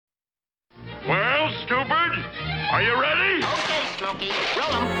Well, stupid, are you ready? Okay, Smokey,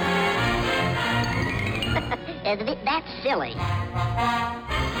 roll 'em. That's silly.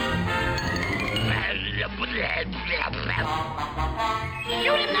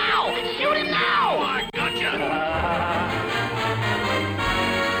 Shoot him now! Shoot him now! I gotcha.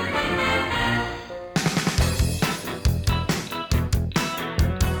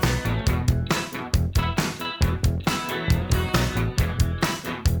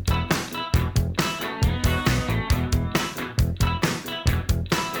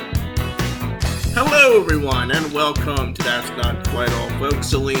 Hello, everyone, and welcome to That's Not Quite All Folks,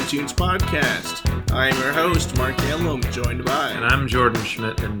 Silly and Tunes podcast. I'm your host, Mark Alum, joined by... And I'm Jordan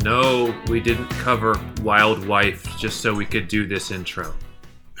Schmidt, and no, we didn't cover Wild Wife just so we could do this intro.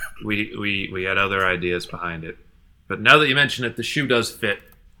 We had other ideas behind it. But now that you mention it, the shoe does fit.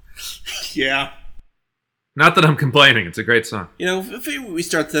 Yeah. Not that I'm complaining, it's a great song. You know, I think we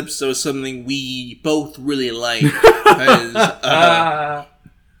start the episode with something we both really like. Because,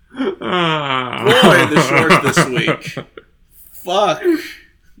 boy, the shorts this week. Fuck.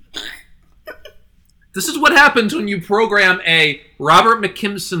 This is what happens when you program a Robert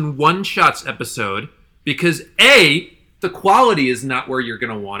McKimson one-shots episode, because A, the quality is not where you're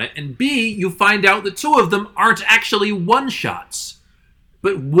going to want it, and B, you find out that two of them aren't actually one-shots.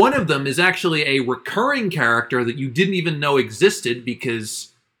 But one of them is actually a recurring character that you didn't even know existed, because,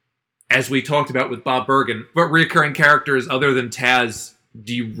 as we talked about with Bob Bergen, what recurring characters other than Taz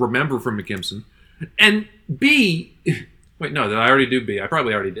do you remember from McKimson? And B, wait, no, did I already do B? I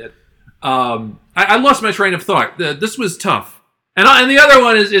probably already did. I lost my train of thought. This was tough. And the other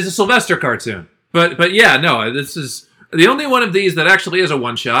one is a Sylvester cartoon. But yeah, no, this is the only one of these that actually is a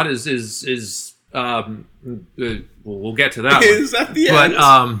one shot we'll get to that. Is that the end?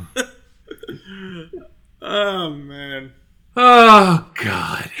 Oh man. Oh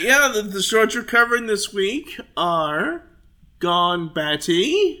god. Yeah, the shorts we're covering this week are Gone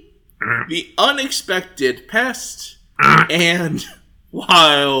Batty, The Unexpected Pest, and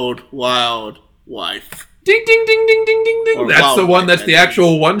Wild Wife. Ding ding ding ding ding ding ding. Or That's the one that's the Wife.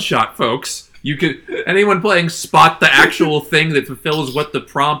 actual one shot, folks. You could anyone playing Spot the actual thing that fulfills what the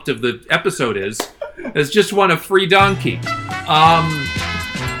prompt of the episode is has just won a free donkey.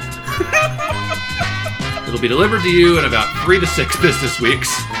 It'll be delivered to you in about 3 to 6 business weeks.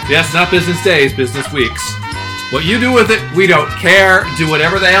 Yes, not business days, business weeks. What you do with it, we don't care. Do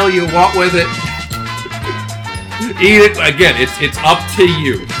whatever the hell you want with it. Eat it. Again, it's up to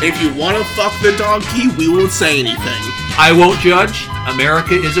you. If you want to fuck the donkey, we won't say anything. I won't judge.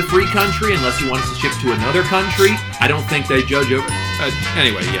 America is a free country unless you want us to ship to another country. I don't think they judge over...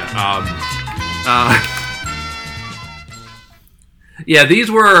 anyway, yeah. Yeah, these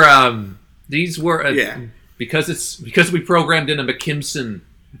were... Yeah. Because we programmed in a McKimson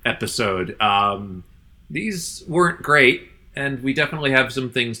episode, these weren't great, and we definitely have some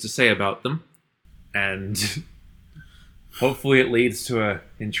things to say about them. And hopefully it leads to an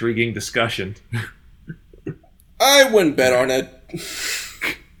intriguing discussion. I wouldn't bet on it.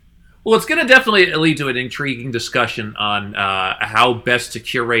 Well, it's going to definitely lead to an intriguing discussion on how best to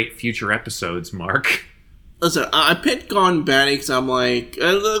curate future episodes, Mark. Listen, I picked Gone Batty because I'm like...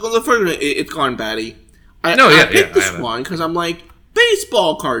 the first one, it's Gone Batty. I picked this one because I'm like,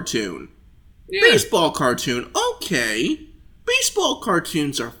 baseball cartoon. Yeah. Baseball cartoon. Okay. Baseball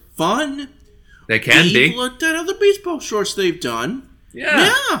cartoons are fun. They can be. We've looked at other baseball shorts they've done.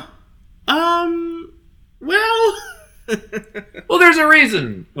 Yeah. Yeah. Well... Well, there's a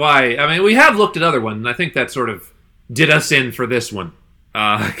reason why. I mean, we have looked at other ones, and I think that sort of did us in for this one.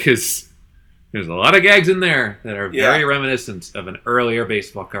 Because there's a lot of gags in there that are very reminiscent of an earlier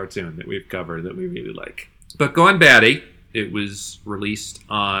baseball cartoon that we've covered that we really like. But Gone Batty, it was released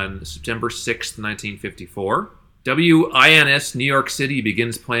on September 6th, 1954. WINS New York City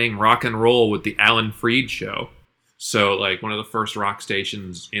begins playing rock and roll with the Alan Freed Show. So, like, one of the first rock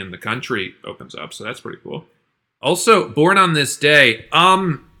stations in the country opens up, so that's pretty cool. Also, born on this day,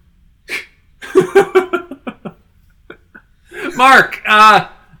 Mark,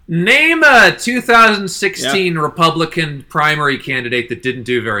 name a 2016 Republican primary candidate that didn't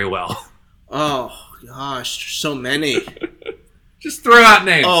do very well. Oh, gosh, there's so many. Just throw out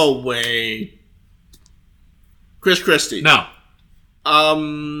names. Oh, wait. Chris Christie. No.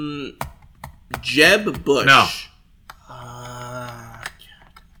 Jeb Bush. No.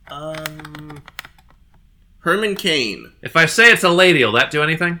 Herman Cain. If I say it's a lady, will that do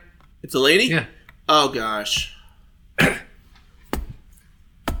anything? It's a lady? Yeah. Oh, gosh. It's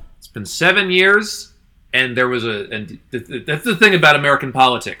been 7 years, and there was and that's the thing about American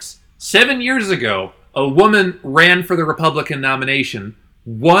politics. 7 years ago, a woman ran for the Republican nomination,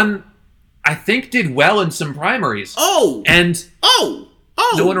 won, I think did well in some primaries. Oh! And no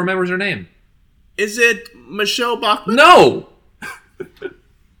one Oh! remembers her name. Is it Michelle Bachmann? No!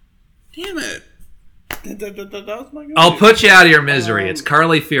 Damn it. That was my I'll put you out of your misery. It's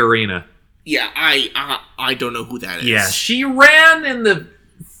Carly Fiorina. Yeah, I don't know who that is. Yeah, she ran in the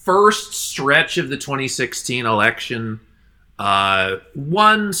first stretch of the 2016 election.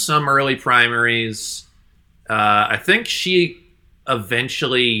 Won some early primaries. I think she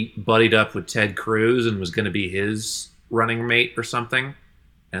eventually buddied up with Ted Cruz and was going to be his running mate or something.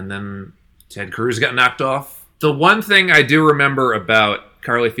 And then Ted Cruz got knocked off. The one thing I do remember about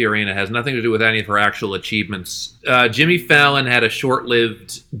Carly Fiorina has nothing to do with any of her actual achievements. Jimmy Fallon had a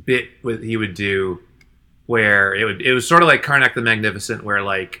short-lived bit he would do where it was sort of like Karnak the Magnificent, where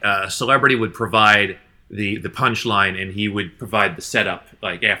like a celebrity would provide the punchline and he would provide the setup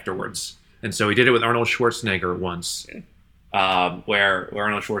like afterwards. And so he did it with Arnold Schwarzenegger once, where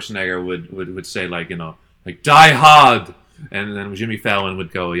Arnold Schwarzenegger would say like die hard, and then Jimmy Fallon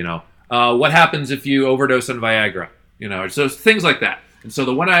would go what happens if you overdose on Viagra, so things like that. And so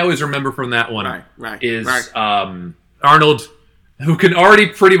the one I always remember from that one is Arnold, who can already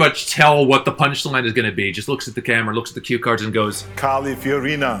pretty much tell what the punchline is going to be, just looks at the camera, looks at the cue cards, and goes, Carly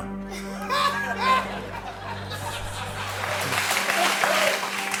Fiorina.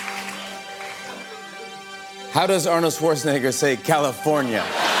 How does Arnold Schwarzenegger say California?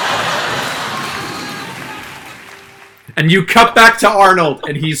 And you cut back to Arnold,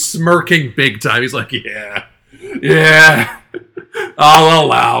 and he's smirking big time. He's like, yeah, I'll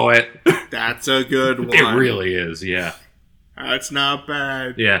allow it. That's a good one. It really is, yeah. That's not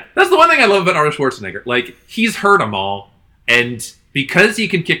bad. Yeah. That's the one thing I love about Arnold Schwarzenegger. Like, he's heard them all, and because he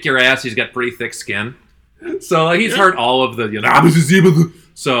can kick your ass, he's got pretty thick skin. So, like, he's heard all of the,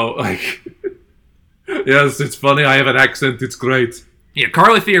 so, like... Yes, it's funny. I have an accent. It's great. Yeah,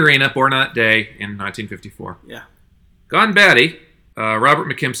 Carly Fiorina, born on that day in 1954. Yeah. Gone Batty. Robert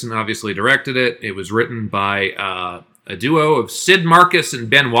McKimson obviously directed it. It was written by a duo of Sid Marcus and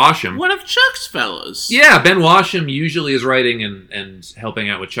Ben Washam. One of Chuck's fellows. Yeah, Ben Washam usually is writing and helping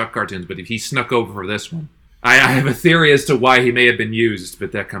out with Chuck cartoons, but he snuck over for this one. I have a theory as to why he may have been used,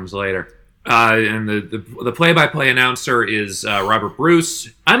 but that comes later. And the play-by-play announcer is Robert Bruce.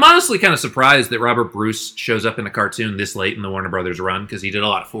 I'm honestly kind of surprised that Robert Bruce shows up in a cartoon this late in the Warner Brothers run, because he did a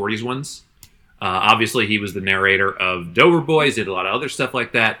lot of 40s ones. Obviously, he was the narrator of Dover Boys, did a lot of other stuff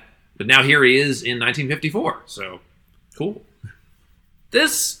like that. But now here he is in 1954, so cool.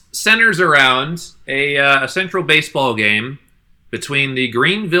 This centers around a central baseball game between the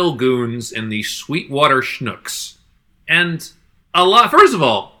Greenville Goons and the Sweetwater Schnooks. And first of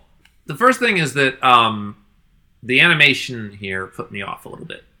all, the first thing is that the animation here put me off a little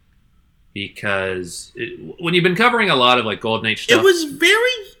bit. Because when you've been covering a lot of like Golden Age stuff... It was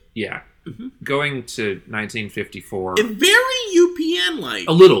very... Yeah. Mm-hmm. Going to 1954... Very UPN-like.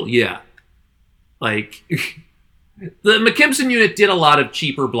 A little, yeah. Like... the McKimson unit did a lot of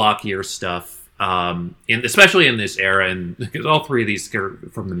cheaper, blockier stuff. Especially in this era. And because all three of these are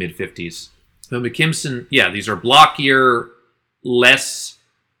from the mid-50s. So McKimson... Yeah, these are blockier, less...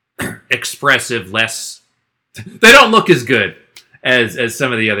 expressive, less... They don't look as good as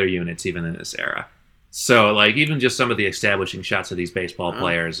some of the other units, even in this era. So, like, even just some of the establishing shots of these baseball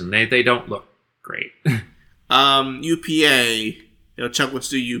players, and they don't look great. UPA, Chuck would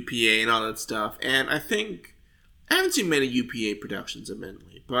do UPA and all that stuff, and I haven't seen many UPA productions,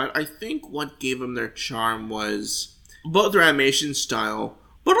 admittedly, but I think what gave them their charm was both their animation style,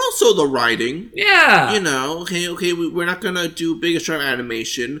 but also the writing. Yeah. Okay, we're not gonna do big strong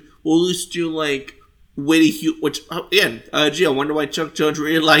animation. We'll just do, like, witty which, again, gee, I wonder why Chuck Jones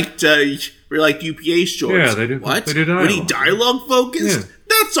really liked UPA shorts. Yeah, they do. What? They do dialogue. Witty dialogue focused? Yeah.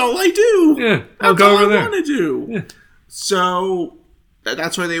 That's all I do. Yeah, I'll go over all there. I want to do. Yeah. So,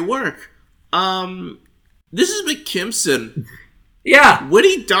 that's why they work. This is McKimson. Yeah.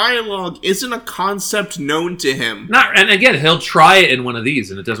 Witty dialogue isn't a concept known to him. And again, he'll try it in one of these,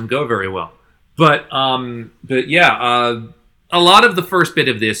 and it doesn't go very well. But yeah, a lot of the first bit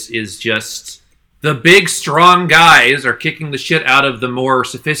of this is just the big, strong guys are kicking the shit out of the more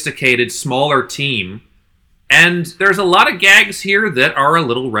sophisticated, smaller team. And there's a lot of gags here that are a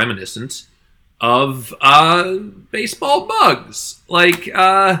little reminiscent of baseball bugs. Okay,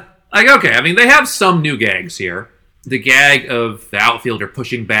 I mean, they have some new gags here. The gag of the outfielder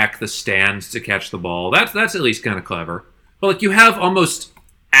pushing back the stands to catch the ball, that's at least kind of clever. But, like, you have almost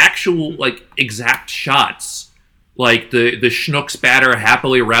actual, like, exact shots. Like the Schnooks batter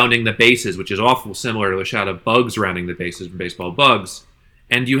happily rounding the bases, which is awful similar to a shot of Bugs rounding the bases from Baseball Bugs.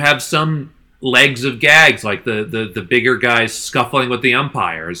 And you have some legs of gags, like the bigger guys scuffling with the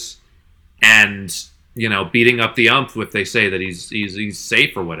umpires. and, beating up the ump if they say that he's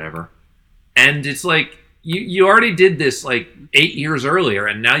safe or whatever. And it's like, you already did this 8 years earlier,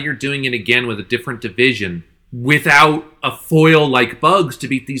 and now you're doing it again with a different division without a foil like Bugs to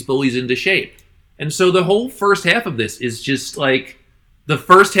beat these bullies into shape. And so the whole first half of this is just the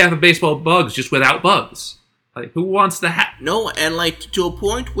first half of Baseball Bugs just without Bugs. Who wants that? No, and to a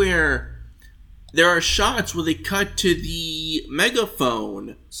point where there are shots where they cut to the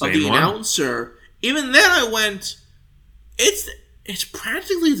megaphone of the announcer. Even then I went, it's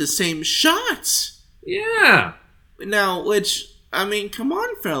practically the same shots. Yeah. Now, come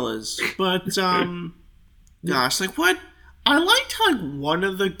on, fellas. But, gosh, what? I liked how one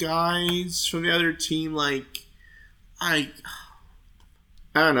of the guys from the other team, I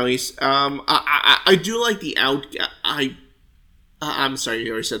don't know. He's I do like the out. I'm sorry,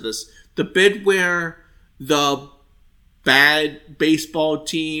 you already said this. The bit where the bad baseball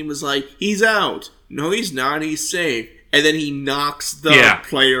team is he's out. No, he's not. He's safe. And then he knocks the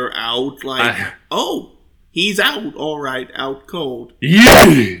player out. Oh, he's out. All right, out cold.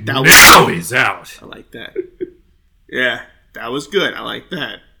 Yeah, now he's out. I like that. Yeah, that was good. I like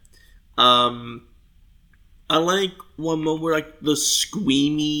that. I like one moment where the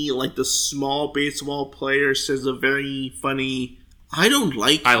squeamy, the small baseball player says a very funny, I don't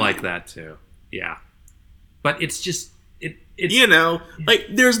like I you. like that too. Yeah. But it's just it's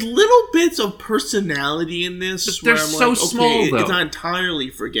there's little bits of personality in this but they're where I'm so small, though. It's not entirely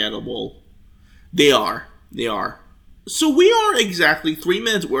forgettable. They are. So we are exactly 3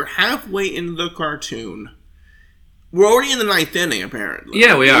 minutes. We're halfway into the cartoon. We're already in the 9th inning, apparently.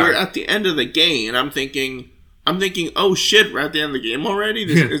 Yeah, we are. We're at the end of the game, and I'm thinking, oh shit, we're at the end of the game already?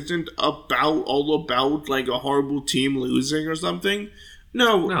 This isn't all about a horrible team losing or something?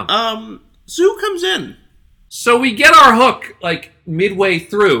 No. Sue comes in. So we get our hook, midway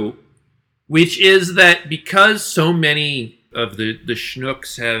through, which is that because so many of the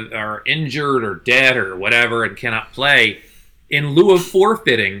schnooks are injured or dead or whatever and cannot play, in lieu of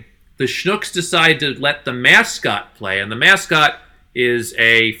forfeiting, the schnooks decide to let the mascot play, and the mascot is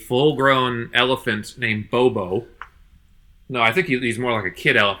a full-grown elephant named Bobo. No, I think he's more like a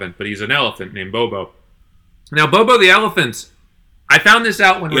kid elephant, but he's an elephant named Bobo. Now, Bobo the elephant, I found this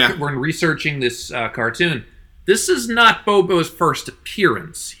out when we're researching this cartoon. This is not Bobo's first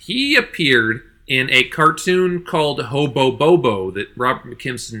appearance. He appeared in a cartoon called Hobo Bobo that Robert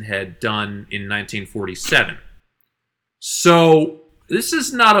McKimson had done in 1947. So, this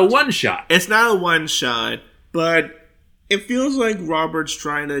is not a one-shot. It's not a one-shot, but it feels like Robert's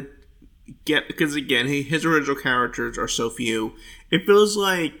trying to get, because again, his original characters are so few. It feels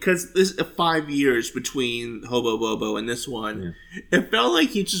like, because this is 5 years between Hobo Bobo and this one, it felt like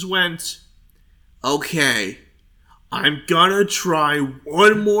he just went, okay, I'm gonna try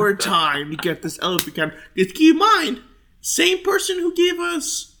one more time to get this elephant character. Just keep in mind, same person who gave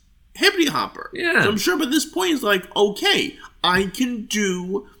us Hippity Hopper. Yeah. So I'm sure by this point he's okay, I can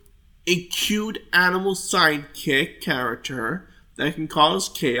do a cute animal sidekick character that can cause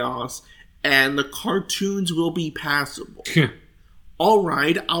chaos, and the cartoons will be passable.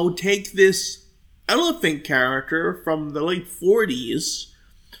 Alright, I'll take this elephant character from the late 40s,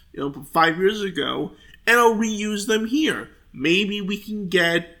 5 years ago, and I'll reuse them here. Maybe we can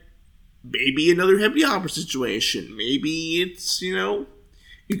get another Hippity Hopper situation. Maybe it's,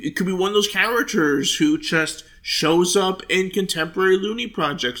 it could be one of those characters who just shows up in contemporary Looney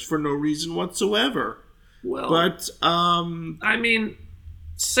projects for no reason whatsoever. Well, but,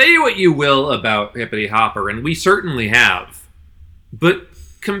 say what you will about Hippity Hopper, and we certainly have, but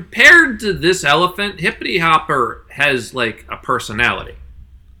compared to this elephant, Hippity Hopper has, a personality.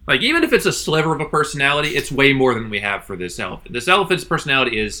 Even if it's a sliver of a personality, it's way more than we have for this elephant. This elephant's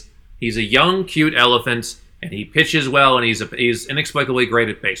personality is, he's a young, cute elephant, and he pitches well, and he's inexplicably great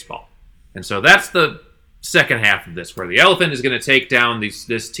at baseball. And so that's the second half of this, where the elephant is going to take down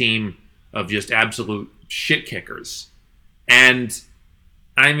this team of just absolute shit kickers. And,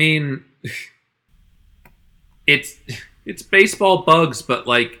 it's baseball Bugs, but,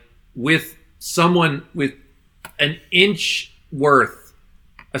 with someone with an inch worth,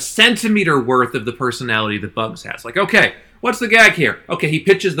 a centimeter worth of the personality that Bugs has. Okay, what's the gag here? Okay, he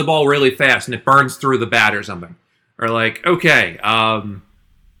pitches the ball really fast and it burns through the bat or something. Or okay,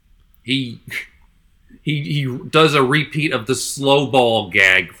 he does a repeat of the slow ball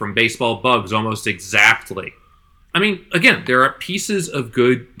gag from Baseball Bugs almost exactly. Again, there are pieces of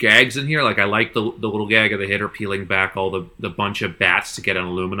good gags in here. I like the little gag of the hitter peeling back all the bunch of bats to get an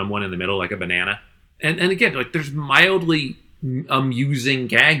aluminum one in the middle like a banana. And again, there's mildly amusing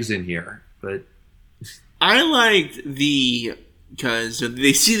gags in here, but I liked the because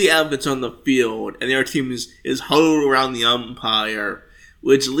they see the elephants on the field, and their team is huddled around the umpire,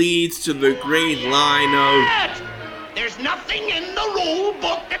 which leads to the great line of... There's nothing in the rule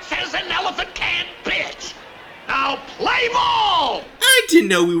book that says an elephant can't pitch. Now play ball! I didn't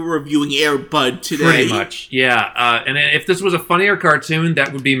know we were reviewing Air Bud today. Pretty much, yeah. And if this was a funnier cartoon,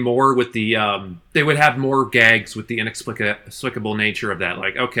 that would be more with the... they would have more gags with the inexplicable nature of that.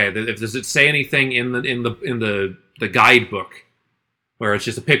 Like, okay, if does it say anything in the guidebook where it's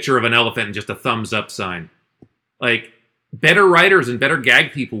just a picture of an elephant and just a thumbs up sign? Like, better writers and better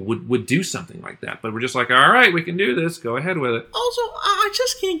gag people would do something like that. But we're just like, all right, we can do this. Go ahead with it. Also, I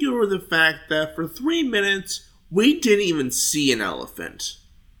just can't get over the fact that for 3 minutes, we didn't even see an elephant.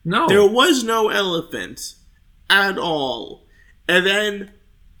 No. There was no elephant at all. And then,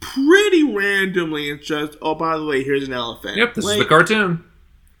 pretty randomly, it's just, oh, by the way, here's an elephant. Yep, this is the cartoon.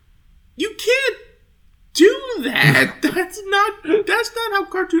 You can't do that. That's not how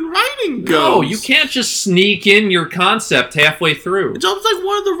cartoon writing goes. No, you can't just sneak in your concept halfway through. It's almost like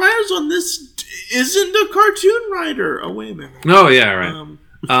one of the writers on this isn't a cartoon writer. Oh, wait a minute. Oh, yeah, right.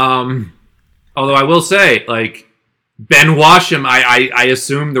 Although I will say, like, Ben Washam, I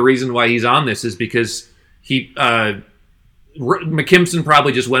assume the reason why he's on this is because McKimson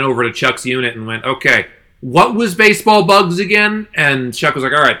probably just went over to Chuck's unit and went, okay, what was Baseball Bugs again? And Chuck was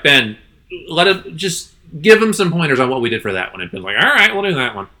like, all right, Ben, just give him some pointers on what we did for that one. And Ben's like, all right, we'll do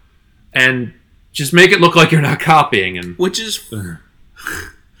that one. And just make it look like you're not copying. And Which is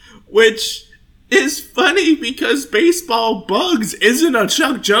funny because Baseball Bugs isn't a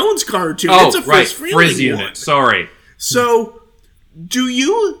Chuck Jones cartoon. Oh, it's a Frizz unit. One. Sorry. So, do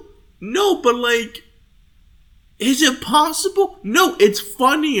you... No, but like... Is it possible? No, it's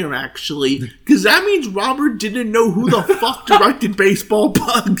funnier, actually. Because that means Robert didn't know who the fuck directed Baseball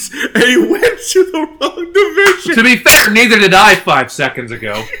Bugs. And he went to the wrong division. To be fair, neither did I 5 seconds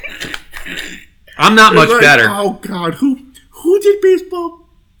ago. I'm not much better. Oh, God. Who did Baseball?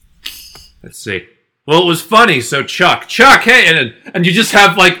 Let's see. Well, it was funny. So Chuck, hey, and you just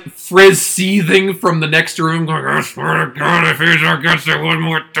have like Frizz seething from the next room going, I swear to God, if he's against it one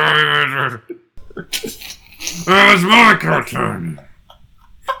more time. That was my cartoon.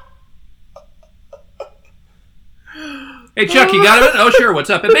 Hey, Chuck, you got it? Oh, sure, what's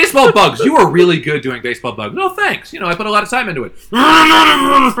up? And Baseball Bugs, you were really good doing Baseball Bugs. No, thanks. I put a lot of time into it.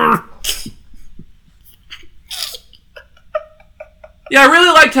 Yeah, I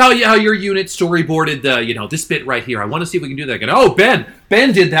really liked how your unit storyboarded this bit right here. I want to see if we can do that again. Oh, Ben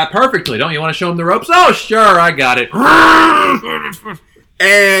did that perfectly. Don't you want to show him the ropes? Oh, sure, I got it.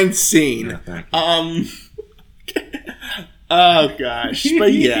 And scene. Oh gosh,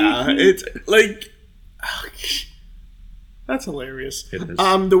 but yeah, it's like that's hilarious. It is.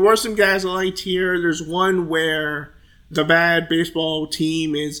 There were some guys I liked here. There's one where the bad baseball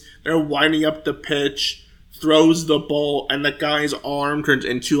team they're winding up the pitch, throws the ball, and the guy's arm turns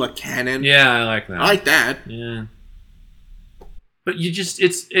into a cannon. Yeah, I like that. I like that. Yeah. But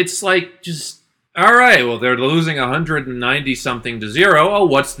it's like just all right. Well, they're losing 190 something to 0. Oh,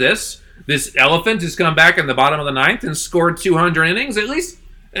 what's this? This elephant has come back in the bottom of the 9th and scored 200 innings, at least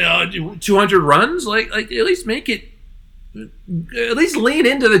 200 runs. Like at least make it, at least lean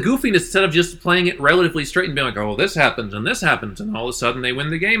into the goofiness instead of just playing it relatively straight and being like, oh, this happens, and all of a sudden they win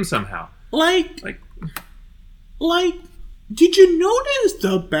the game somehow. Like, did you notice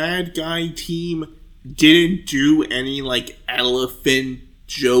the bad guy team didn't do any like elephant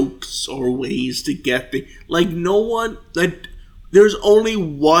jokes or ways to get no one there's only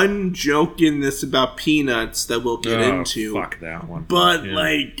one joke in this about peanuts that we'll get into. Fuck that one. But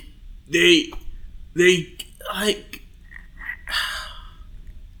yeah. they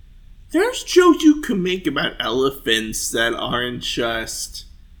there's jokes you can make about elephants that aren't just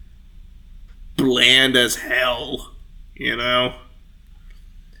bland as hell,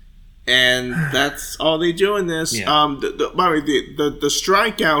 And that's all they do in this. Yeah. By the way, the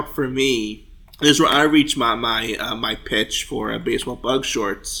strikeout for me is where I reach my pitch for Baseball Bug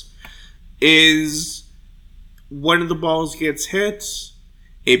Shorts. Is one of the balls gets hit,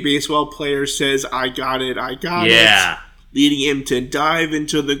 a baseball player says, "I got it, I got it," leading him to dive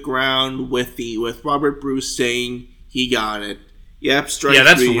into the ground with Robert Bruce saying he got it. Yep, strike. Yeah,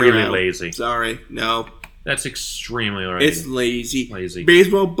 that's 3, really lazy. Sorry, no. That's extremely lazy. It's lazy.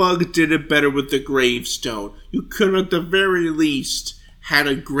 Baseball Bugs did it better with the gravestone. You could have, at the very least, had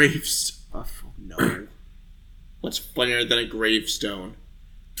a gravestone. Oh, no. What's funnier than a gravestone?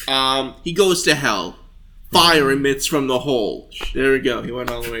 He goes to hell. Fire emits from the hole. There we go. He went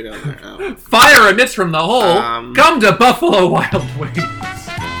all the way down there. Oh. Fire emits from the hole? Come to Buffalo Wild Wings.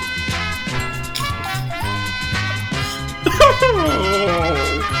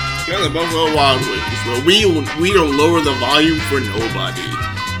 the Buffalo Wild Wings, where we don't lower the volume for nobody.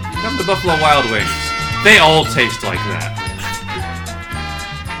 Come to Buffalo Wild Wings. They all taste like that.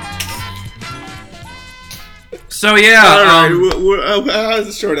 So yeah. How does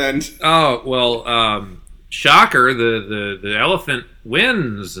the short end? Oh well, shocker! The elephant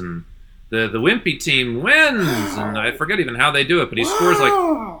wins, and the wimpy team wins, and I forget even how they do it, but he scores like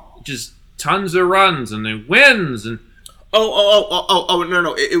just tons of runs, and he wins, and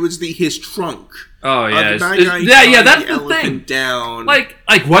no! It was his trunk. Oh yeah, yeah. That's the thing. Down. Like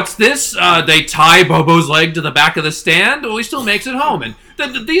what's this? They tie Bobo's leg to the back of the stand. Well, he still makes it home, and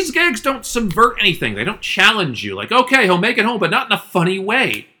these gags don't subvert anything. They don't challenge you. Like, okay, he'll make it home, but not in a funny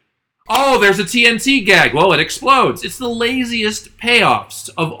way. Oh, there's a TNT gag. Well, it explodes. It's the laziest payoffs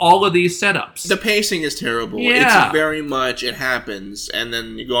of all of these setups. The pacing is terrible. Yeah. It's very much, it happens, and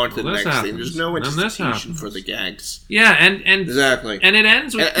then you go on to the next thing. There's no anticipation for the gags. Yeah, and exactly. And it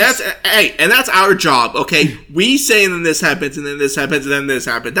ends with... And that's our job, okay? We say, and then this happens, and then this happens, and then this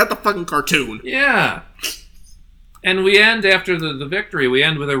happens. That's the fucking cartoon. Yeah. And we end, after the victory, we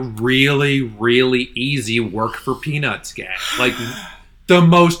end with a really, really easy work for peanuts gag. Like... The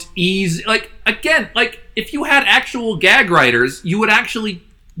most easy, if you had actual gag writers, you would actually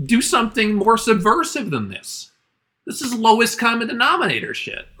do something more subversive than this. This is lowest common denominator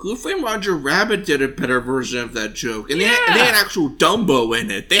shit. Who Framed Roger Rabbit did a better version of that joke, and they had actual Dumbo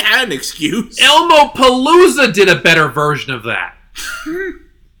in it. They had an excuse. Elmo Palooza did a better version of that.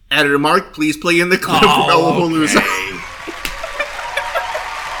 Editor Mark, please play in the clip from Elmo Palooza.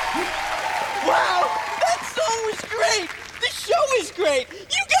 Great.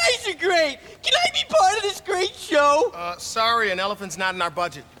 You guys are great. Can I be part of this great show? Sorry, an elephant's not in our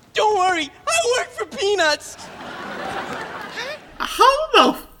budget. Don't worry. I work for peanuts. How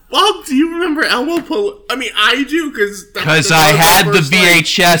the fuck do you remember Elmo Palooza? I mean, I do, because I had the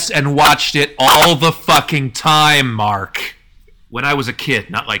VHS and watched it all the fucking time, Mark. When I was a kid,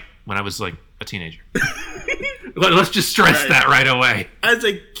 not like when I was like a teenager. Let's just stress that right away. As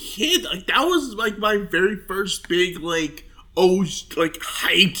a kid, that was like my very first big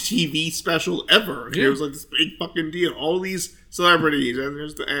hype TV special ever. Yeah. It was like this big fucking deal. All these celebrities,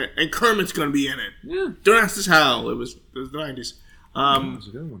 and Kermit's gonna be in it. Yeah. Don't ask us how. It was the 90s. That was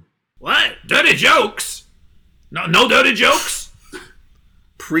a good one. What? Dirty jokes? No dirty jokes?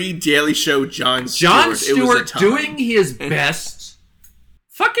 Pre-Daily Show Jon Stewart doing his best.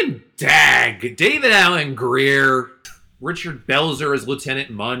 Fucking dag. David Alan Grier. Richard Belzer as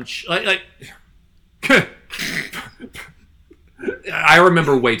Lieutenant Munch. I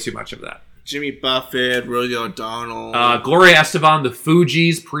remember way too much of that. Jimmy Buffett, Rosie O'Donnell, Gloria Estefan, the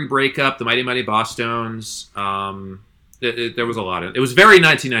Fugees pre-breakup, the Mighty Mighty Bosstones. There was a lot of it. It was very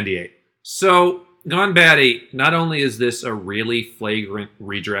 1998. So, Gone Batty, not only is this a really flagrant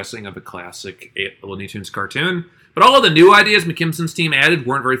redressing of a classic Looney Tunes cartoon, but all of the new ideas McKimson's team added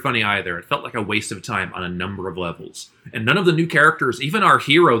weren't very funny either. It felt like a waste of time on a number of levels. And none of the new characters, even our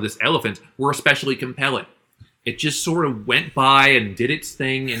hero, this elephant, were especially compelling. It just sort of went by and did its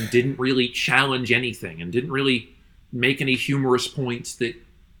thing and didn't really challenge anything and didn't really make any humorous points that,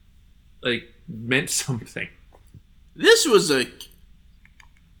 meant something. This was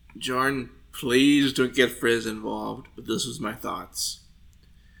Jordan, please don't get Frizz involved, but this was my thoughts.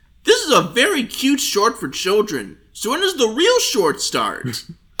 This is a very cute short for children. So when does the real short start?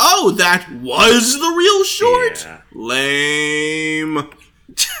 Oh, that was the real short? Yeah. Lame.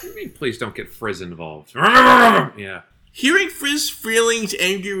 I mean, please don't get Frizz involved. Yeah. Hearing Frizz's feelings,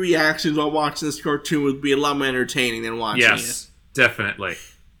 angry reactions while watching this cartoon would be a lot more entertaining than watching it. Yes, definitely.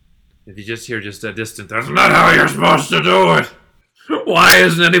 If you just hear a distant, that's not how you're supposed to do it. Why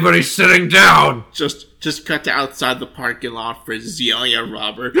isn't anybody sitting down? Just cut to outside the parking lot. Frizz is yelling at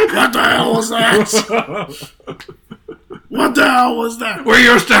Robert. What the hell was that? What the hell was that? We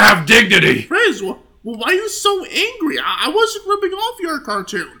used to have dignity. Frizz, well, why are you so angry? I wasn't ripping off your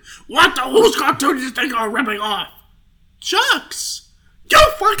cartoon. Whose cartoon do you think I'm ripping off? Chuck's. You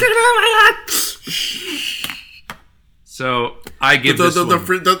fucking idiot! So, I give the this one... The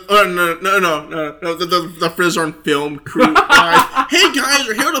Frizz on film crew guys. Hey guys,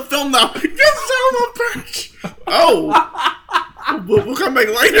 we're here to film now. You son of a bitch! Oh! We'll come back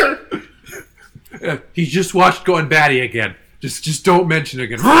later. He just watched Gone Batty again. Just don't mention it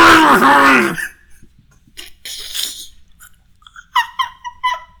again.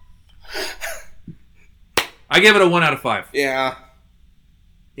 I give it a 1 out of 5. Yeah.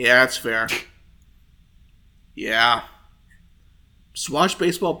 Yeah, that's fair. Yeah. Just watch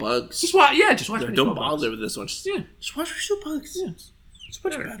Baseball Bugs. Just watch Baseball Bugs. Don't bother with this one. Just watch Baseball Bugs. Yeah. It's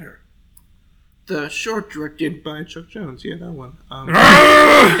much better. The short directed by Chuck Jones. Yeah, that one.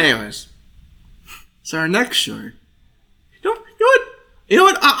 Anyways. So our next short. You know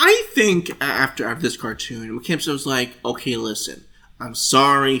what? I think after this cartoon, McKimson was like, okay, listen. I'm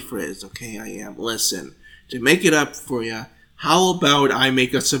sorry, Frizz. Okay, I am. Listen. To make it up for you, how about I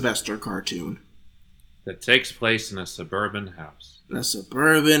make a Sylvester cartoon? That takes place in a suburban house. In a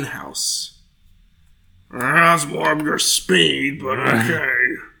suburban house. That's more of your speed, but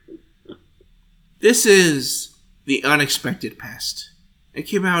okay. This is The Unexpected Pest. It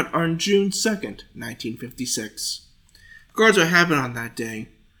came out on June 2nd, 1956. Regards what happened on that day.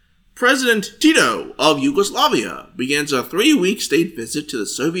 President Tito of Yugoslavia begins a 3-week state visit to the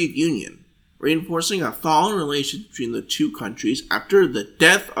Soviet Union, reinforcing a thawing relation between the two countries after the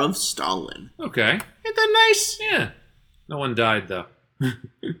death of Stalin. Okay. Ain't that nice? Yeah. No one died, though.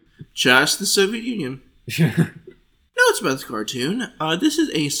 Just the Soviet Union. Notes about the cartoon. This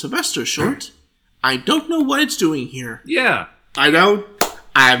is a Sylvester short. I don't know what it's doing here. Yeah. I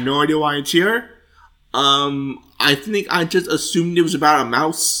have no idea why it's here. I think I just assumed it was about a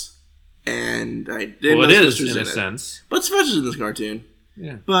mouse, and I didn't know it is, Sylvester's in a it. sense. But Sylvester's in this cartoon.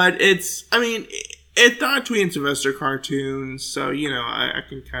 Yeah. But it's not a Tweety and Sylvester cartoon, so, I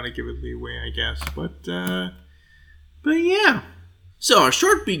can kind of give it leeway, I guess. But yeah. So our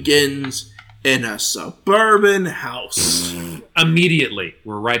short begins in a suburban house. Immediately,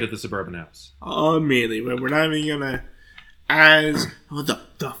 we're right at the suburban house. Immediately, but we're not even gonna. As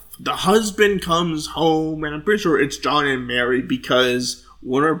the husband comes home, and I'm pretty sure it's John and Mary because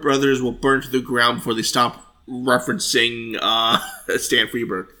Warner Brothers will burn to the ground before they stop referencing Stan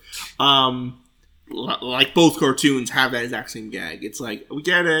Freberg. Like both cartoons have that exact same gag. It's like, we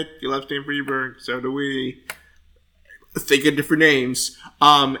get it, you love Stan Freberg, so do we. Think of different names.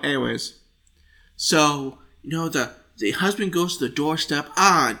 Anyways. So, the husband goes to the doorstep.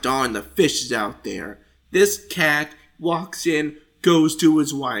 Ah, darn, the fish is out there. This cat walks in, goes to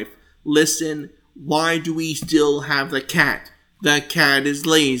his wife. Listen, why do we still have the cat? The cat is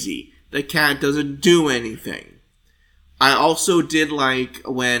lazy. The cat doesn't do anything. I also did like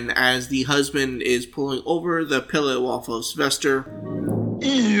when, as the husband is pulling over the pillow off of Sylvester,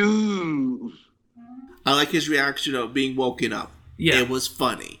 ew. I like his reaction of being woken up. Yeah. It was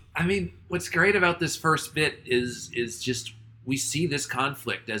funny. I mean, what's great about this first bit is just we see this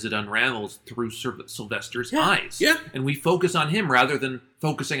conflict as it unravels through Sylvester's eyes. Yeah. And we focus on him rather than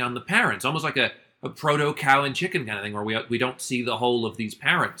focusing on the parents. Almost like a proto-cow and chicken kind of thing where we don't see the whole of these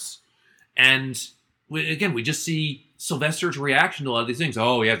parents. And we just see Sylvester's reaction to a lot of these things.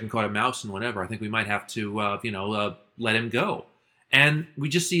 Oh, he hasn't caught a mouse and whatever. I think we might have to, let him go. And we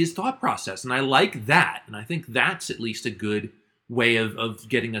just see his thought process. And I like that. And I think that's at least a good way of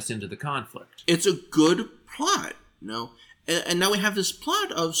getting us into the conflict. It's a good plot, And now we have this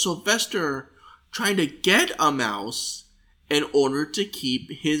plot of Sylvester trying to get a mouse in order to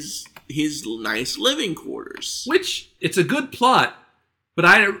keep his nice living quarters. Which, it's a good plot, but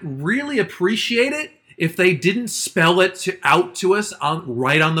I really appreciate it if they didn't spell it out to us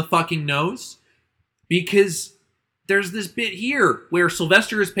right on the fucking nose. Because there's this bit here where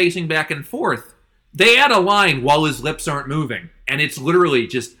Sylvester is pacing back and forth. They add a line while his lips aren't moving. And it's literally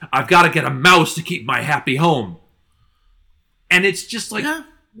just, I've got to get a mouse to keep my happy home. And it's just like,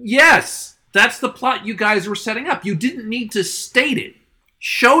 yes, that's the plot you guys were setting up. You didn't need to state it.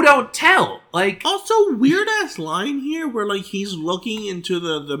 Show, don't tell. Like, also, weird-ass line here where, he's looking into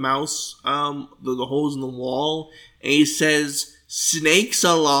the mouse, the holes in the wall, and he says, "Snakes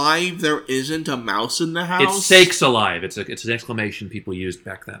alive, there isn't a mouse in the house." It's sakes alive. It's an exclamation people used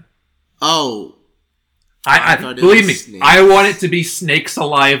back then. Oh. I believe me, snakes. I want it to be snakes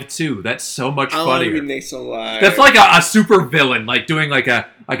alive too. That's so much funnier. I want it to be snakes alive. That's like a super villain, doing like a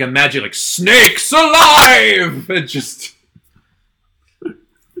magic, snakes alive. It just,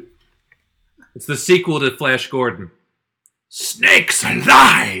 it's the sequel to Flash Gordon. Snakes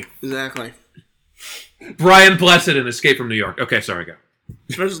alive. Exactly. Brian Blessed in Escape from New York. Okay, sorry, go.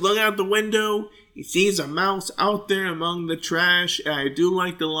 Spencer's looking out the window. He sees a mouse out there among the trash. And I do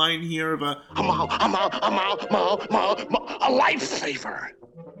like the line here of a lifesaver.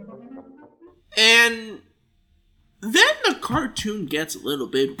 And then the cartoon gets a little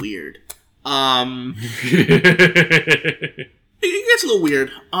bit weird. It gets a little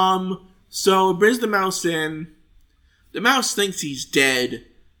weird. So it brings the mouse in. The mouse thinks he's dead.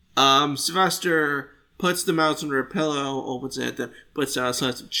 Sylvester puts the mouse under a pillow, opens it, then puts out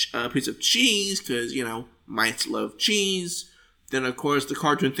a piece of cheese, because, mice love cheese. Then, of course, the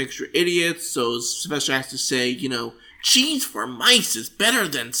cartoon thinks you're idiots, so Sylvester has to say, cheese for mice is better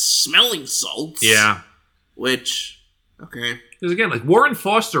than smelling salts. Yeah. Which, okay. Because again, Warren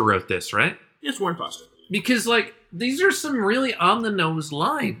Foster wrote this, right? It's Warren Foster. Because, like, these are some really on-the-nose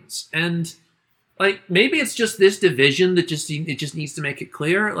lines. And, like, maybe it's just this division that just needs to make it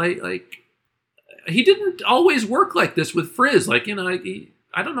clear. Like he didn't always work like this with Frizz. Like, you know,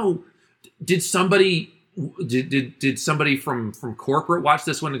 I don't know. Did somebody from corporate watch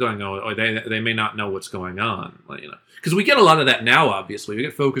this one and going, oh, they may not know what's going on? Like, you know, because we get a lot of that now. Obviously, we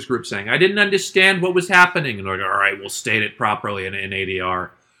get focus groups saying, "I didn't understand what was happening," and we're like, "All right, we'll state it properly in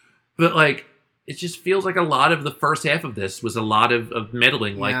ADR." But like, it just feels like a lot of the first half of this was a lot of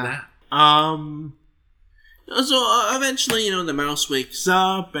meddling like that. So eventually, you know, the mouse wakes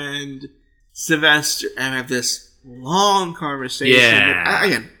up and Sylvester and have this long conversation. Yeah.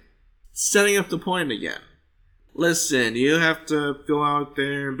 Again, setting up the point again. Listen, you have to go out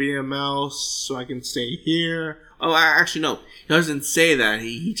there and be a mouse so I can stay here. Oh, actually, no. He doesn't say that.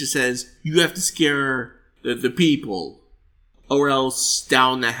 He just says, you have to scare the people or else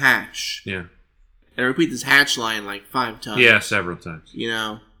down the hatch. Yeah. And I repeat this hatch line like 5 times. Yeah, several times. You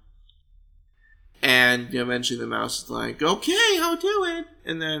know? And eventually the mouse is like, okay, I'll do it.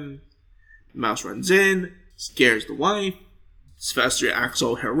 And then the mouse runs in, scares the wife. Sylvester acts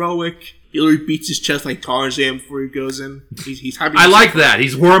all heroic. He literally beats his chest like Tarzan before he goes in. He's happy. I like that.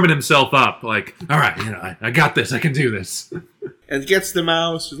 He's warming himself up. Like, all right, you know, I got this. I can do this. And gets the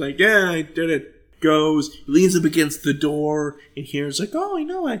mouse. He's like, yeah, I did it. Goes, he leans up against the door, and hears like, oh, you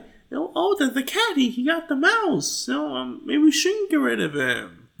know, the cat, he got the mouse. So maybe we shouldn't get rid of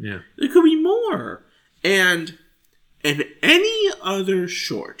him. Yeah. There could be more. And in any other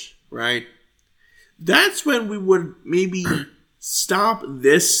short, right? That's when we would maybe stop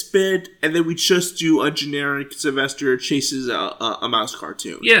this bit, and then we just do a generic Sylvester chases a mouse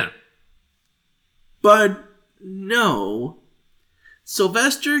cartoon. Yeah. But no.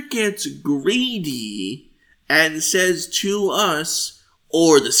 Sylvester gets greedy and says to us,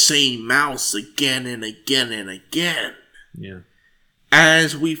 or the same mouse again and again and again. Yeah.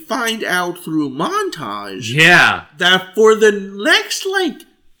 As we find out through montage, Yeah. that for the next,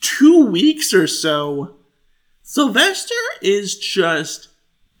 2 weeks or so, Sylvester is just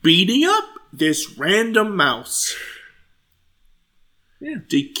beating up this random mouse. Yeah.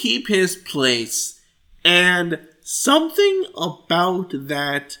 To keep his place. And something about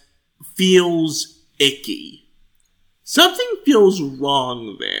that feels icky. Something feels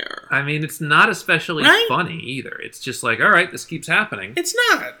wrong there. I mean, it's not especially funny either. It's just like, all right, this keeps happening. It's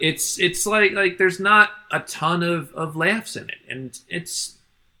not. It's like there's not a ton of laughs in it.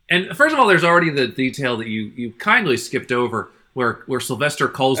 And first of all, there's already the detail that you kindly skipped over where Sylvester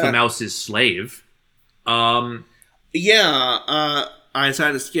calls the mouse his slave. I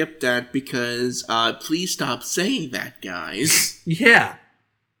decided to skip that because please stop saying that, guys. Yeah.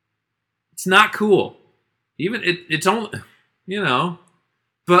 It's not cool. Even it's only, you know,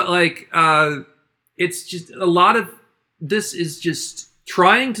 but it's just a lot of this is just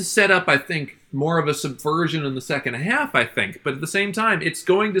trying to set up, I think, more of a subversion in the second half, I think. But at the same time, it's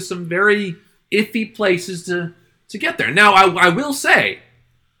going to some very iffy places to get there. Now, I will say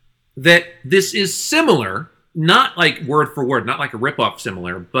that this is similar, not like word for word, not like a ripoff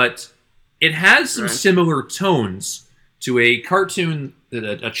similar, but it has some similar tones to a cartoon,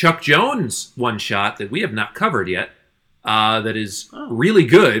 a Chuck Jones one-shot that we have not covered yet, that is really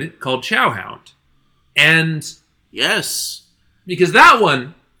good, called Chowhound. And yes, because that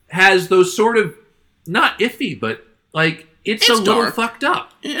one has those sort of, not iffy, but it's a little dark. fucked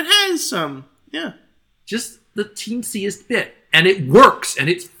up. It has some, yeah. Just the teensiest bit. And it works, and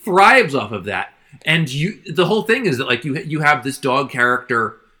it thrives off of that. And the whole thing is that you have this dog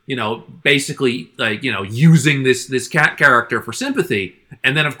character, you know, basically using this cat character for sympathy,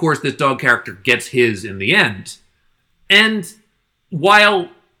 and then of course this dog character gets his in the end. And while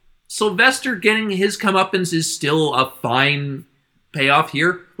Sylvester getting his comeuppance is still a fine payoff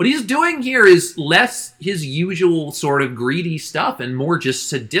here, what he's doing here is less his usual sort of greedy stuff and more just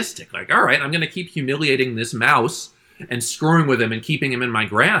sadistic. Like, all right, I'm going to keep humiliating this mouse and screwing with him and keeping him in my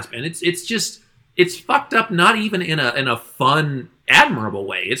grasp. And it's fucked up, not even in a fun, admirable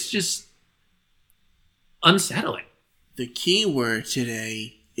way. It's just unsettling. The key word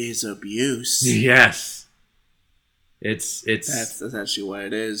today is abuse. Yes. That's actually what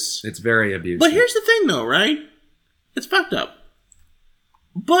it is. It's very abusive. But here's the thing, though, right? It's fucked up.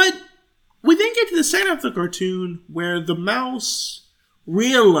 But we then get to the second half of the cartoon where the mouse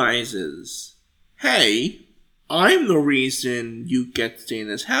realizes, hey, I'm the reason you get to stay in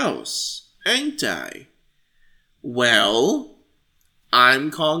this house, ain't I? Well, I'm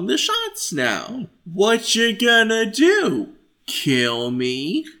calling the shots now. What you gonna do? Kill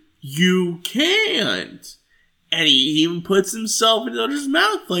me? You can't. And he even puts himself in the other's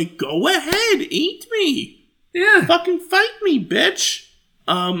mouth, like, go ahead, eat me. Yeah. Fucking fight me, bitch.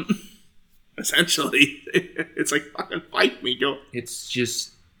 Essentially, it's like, fucking fight me, go. It's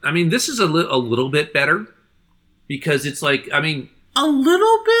just, I mean, this is a little bit better because it's like, I mean, a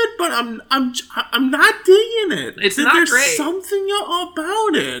little bit, but I'm not digging it. It's not There's great. something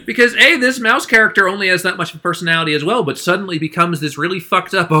about it. Because this mouse character only has that much of a personality as well, but suddenly becomes this really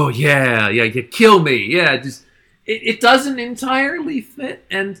fucked up, oh yeah, you kill me. Yeah, just it doesn't entirely fit.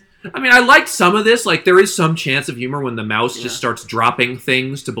 And I mean, I liked some of this. Like, there is some chance of humor when the mouse just starts dropping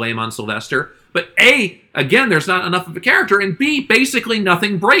things to blame on Sylvester. But A, again, there's not enough of a character, and B, basically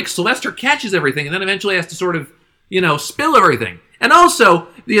nothing breaks. Sylvester catches everything, and then eventually has to sort of, spill everything. And also,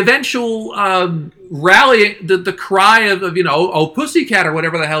 the eventual rallying, the cry of oh, pussycat, or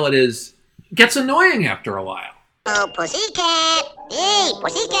whatever the hell it is, gets annoying after a while. Oh, pussycat! Hey,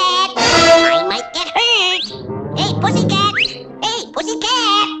 pussycat! I might get hurt! Hey, pussycat! Hey,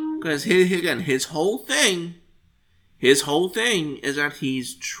 pussycat! Because his whole thing is that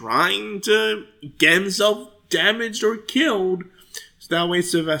he's trying to get himself damaged or killed, so that way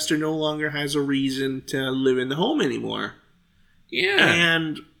Sylvester no longer has a reason to live in the home anymore. Yeah.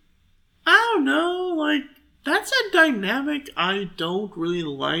 And I don't know, like, that's a dynamic I don't really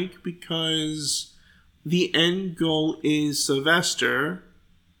like, because the end goal is Sylvester,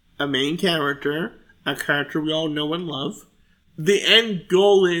 a main character, a character we all know and love. The end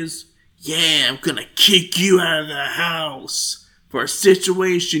goal is, yeah, I'm gonna kick you out of the house for a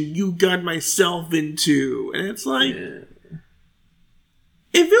situation you got myself into. And it's like, if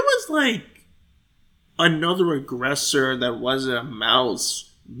it was like another aggressor that wasn't a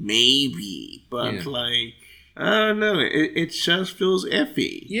mouse, maybe. But like, I don't know, it just feels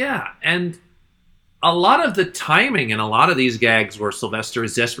iffy. Yeah, and a lot of the timing in a lot of these gags where Sylvester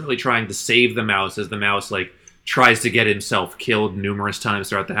is desperately trying to save the mouse as the mouse, like, tries to get himself killed numerous times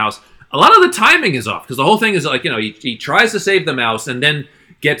throughout the house. A lot of the timing is off, because the whole thing is like, he tries to save the mouse and then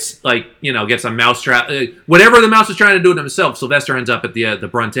gets a mouse trap. Whatever the mouse is trying to do to himself, Sylvester ends up at the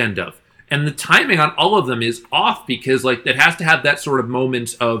brunt end of. And the timing on all of them is off, because like it has to have that sort of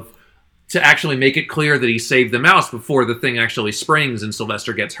moment to actually make it clear that he saved the mouse before the thing actually springs and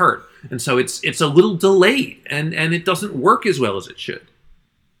Sylvester gets hurt. And so it's a little delayed, and it doesn't work as well as it should.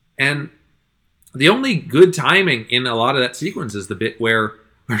 And the only good timing in a lot of that sequence is the bit where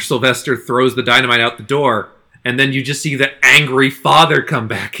Sylvester throws the dynamite out the door, and then you just see the angry father come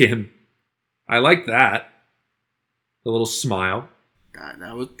back in. I like that. The little smile.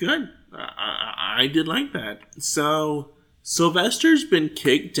 That was good. I did like that. So, Sylvester's been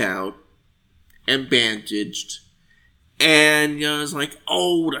kicked out and bandaged, and it's like,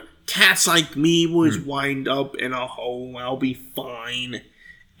 oh, the cats like me was wind up in a hole, I'll be fine.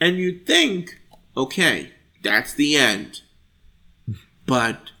 And you'd think, okay, that's the end.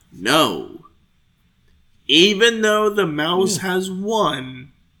 But no. Even though the mouse has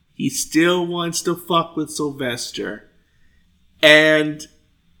won, he still wants to fuck with Sylvester. And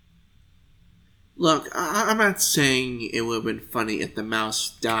look, I'm not saying it would have been funny if the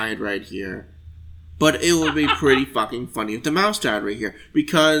mouse died right here. But it would be pretty fucking funny if the mouse died right here.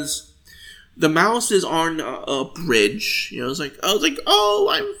 Because the mouse is on a bridge. I was like, oh,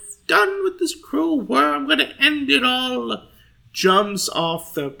 I'm done with this cruel war. I'm gonna end it all. Jumps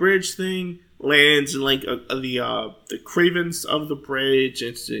off the bridge thing, lands in like the cravens of the bridge.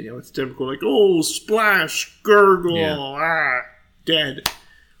 It's it's typical, like, oh, splash, gurgle, dead.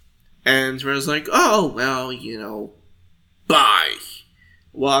 And Sarah's like, oh, well, bye.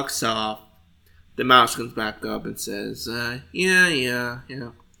 Walks off. The mouse comes back up and says, yeah.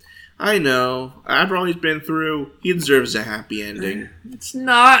 I know. I've always been through. He deserves a happy ending. It's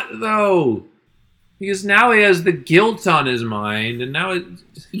not, though. Because now he has the guilt on his mind, and now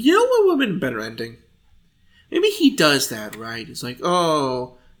You know what would have been a better ending? Maybe he does that, right? It's like,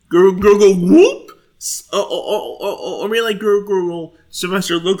 oh, gurgle, whoop! Or maybe like gurgle,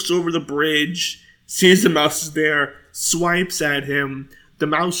 Sylvester looks over the bridge, sees the mouse is there, swipes at him, the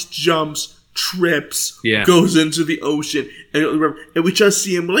mouse jumps, trips, goes into the ocean, and we just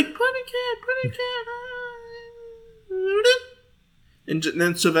see him like, pretty cat. And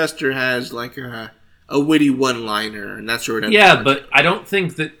then Sylvester has like a witty one-liner, and that's sort of... Yeah, but I don't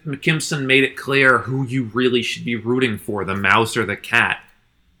think that McKimson made it clear who you really should be rooting for, the mouse or the cat.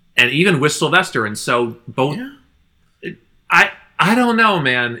 And even with Sylvester, and so both... Yeah. I don't know,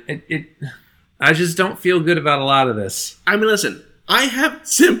 man. I just don't feel good about a lot of this. I mean, listen, I have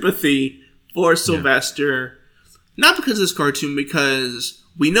sympathy for Sylvester, not because of this cartoon, because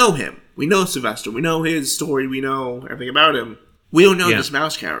we know him. We know Sylvester. We know his story. We know everything about him. We don't know this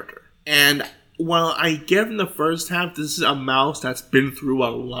mouse character. And Well, I get in the first half, this is a mouse that's been through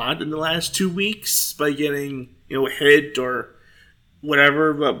a lot in the last 2 weeks by getting, hit or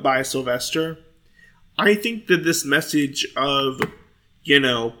whatever by Sylvester. I think that this message of,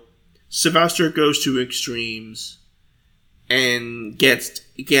 Sylvester goes to extremes and gets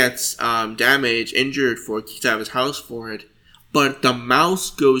damaged, injured for it, kicked out of his house for it, but the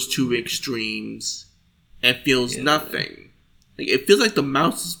mouse goes to extremes and feels nothing. Like, it feels like the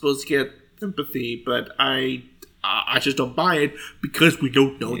mouse is supposed to get sympathy, but I just don't buy it because we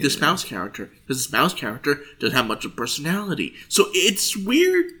don't know this mouse character. Because this mouse character doesn't have much of personality. So it's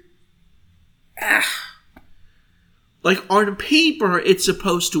weird. Like, on paper, it's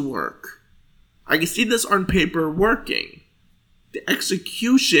supposed to work. I can see this on paper working. The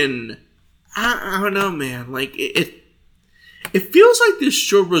execution, I don't know, man. Like, it feels like this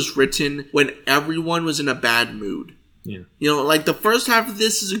show was written when everyone was in a bad mood. Yeah. Like, the first half of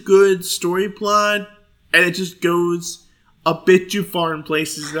this is a good story plot, and it just goes a bit too far in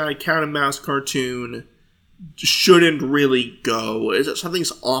places that a cat and mouse cartoon shouldn't really go. Is that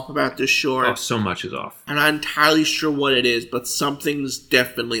something's off about this show? Oh, so much is off. I'm not entirely sure what it is, but something's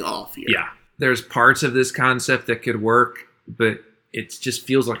definitely off here. Yeah. There's parts of this concept that could work, but it just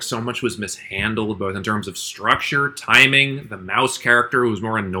feels like so much was mishandled, both in terms of structure, timing, the mouse character who was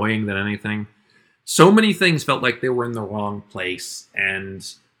more annoying than anything. So many things felt like they were in the wrong place, and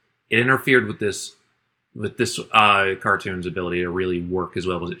it interfered with this cartoon's ability to really work as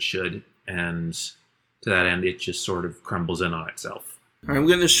well as it should, and to that end, it just sort of crumbles in on itself. I'm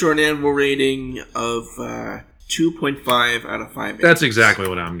going to short an animal rating of 2.5 out of 5. That's exactly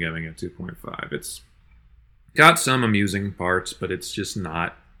what I'm giving it, 2.5. It's got some amusing parts, but it's just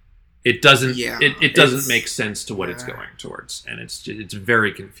not. It doesn't. It doesn't make sense to what it's going towards, and it's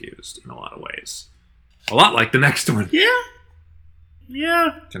very confused in a lot of ways. A lot like the next one.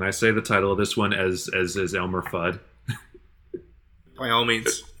 Yeah. Can I say the title of this one as Elmer Fudd? By all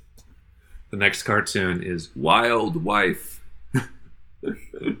means. The next cartoon is Wild Wife.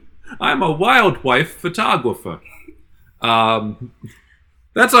 I'm a wild wife photographer.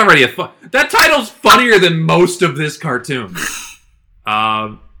 That's already that title's funnier than most of this cartoon.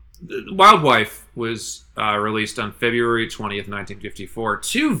 Wild Wife was released on February 20th, 1954.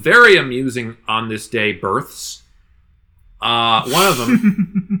 2 very amusing on this day births. One of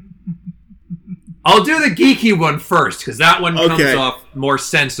them. I'll do the geeky one first because that one comes off more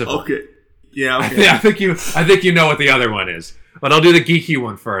sensible. Okay. Yeah. Okay. I think you know what the other one is, but I'll do the geeky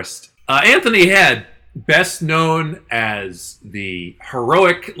one first. Anthony Head, best known as the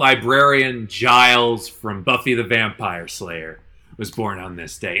heroic librarian Giles from Buffy the Vampire Slayer, was born on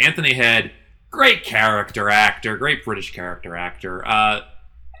this day. Anthony Head, great character actor, great British character actor.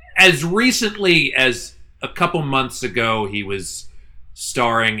 As recently as a couple months ago, he was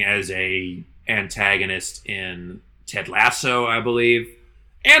starring as a antagonist in Ted Lasso, I believe.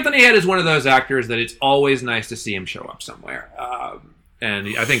 Anthony Head is one of those actors that it's always nice to see him show up somewhere.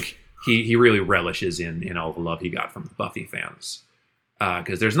 And I think he really relishes in all the love he got from the Buffy fans.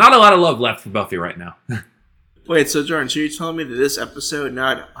 Because there's not a lot of love left for Buffy right now. Wait, so Jordan, so you're telling me that this episode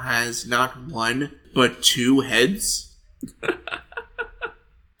has not 1, but 2 heads?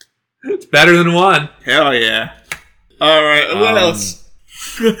 It's better than 1. Hell yeah. Alright, what else?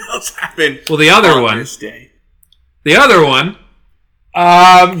 What else happened? Well, the other one. This day? The other one,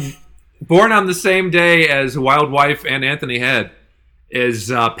 born on the same day as Wild Wife and Anthony Head,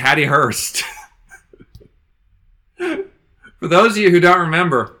 is Patty Hearst. For those of you who don't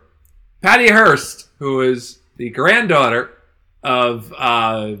remember, Patty Hearst, who is the granddaughter of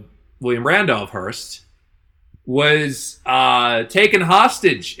William Randolph Hearst, was taken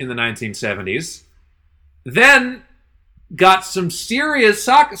hostage in the 1970s, then got some serious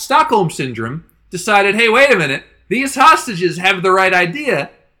Stockholm Syndrome, decided, hey, wait a minute, these hostages have the right idea,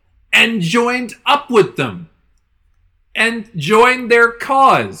 and joined up with them. And joined their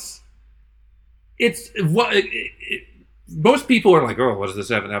cause. Most people are like, oh, what does this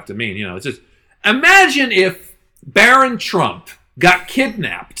have to mean? It's just, imagine if Baron Trump got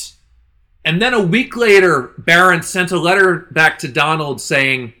kidnapped, and then a week later, Baron sent a letter back to Donald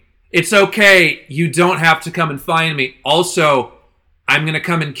saying, it's okay, you don't have to come and find me. Also, I'm going to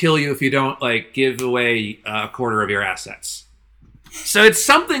come and kill you if you don't, give away a quarter of your assets. So it's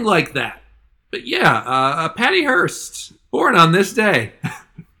something like that. But yeah, Patty Hearst, born on this day.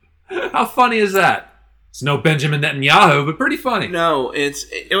 How funny is that? It's no Benjamin Netanyahu, but pretty funny. No, and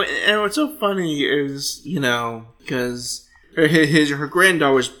what's so funny is, because her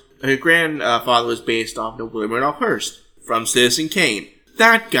grandfather was based off of William Randolph Hearst from Citizen Kane.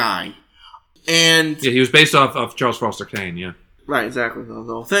 That guy. And yeah, he was based off of Charles Foster Kane, yeah. Right, exactly, the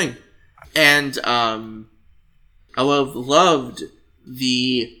whole thing. And I loved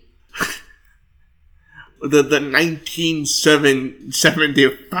the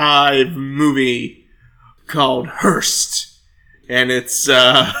 1975 movie called Hearst, and it's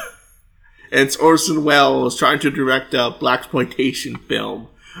Orson Welles trying to direct a blaxploitation film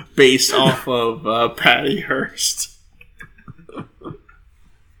based off of Patty Hearst.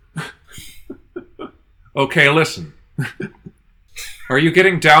 Okay, listen. Are you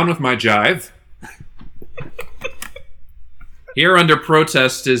getting down with my jive? Here under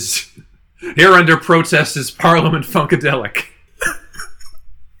protest is Parliament Funkadelic.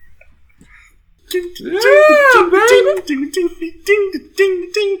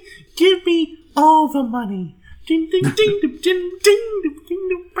 Give me all the money.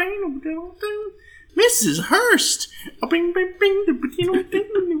 Mrs. Hearst.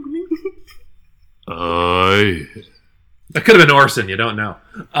 That could have been Orson, you don't know.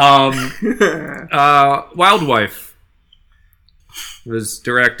 Wild Wife was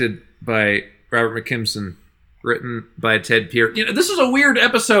directed by Robert McKimson, written by Ted Pierce. You know, this is a weird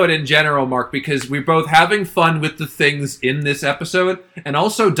episode in general, Mark, because we're both having fun with the things in this episode and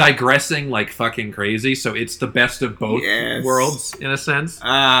also digressing like fucking crazy, so it's the best of both worlds, in a sense.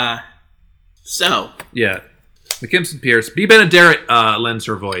 So. Yeah. McKimson Pierce. B. Benaderet lends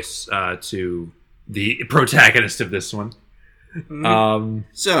her voice to the protagonist of this one.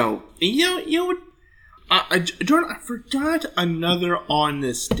 So, Jordan, I forgot another On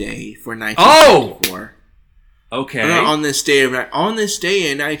This Day for 1954. Oh! Okay. On this day in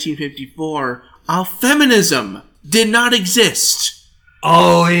 1954, feminism did not exist.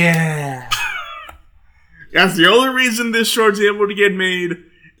 Oh, yeah. That's the only reason this short's able to get made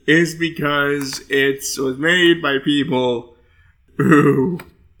is because it was made by people who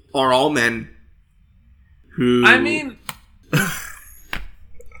are all men. Who... I mean...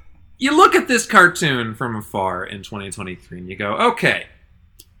 You look at this cartoon from afar in 2023 and you go, okay,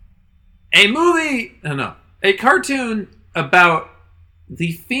 a cartoon about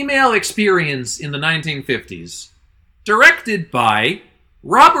the female experience in the 1950s, directed by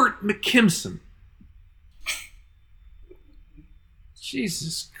Robert McKimson.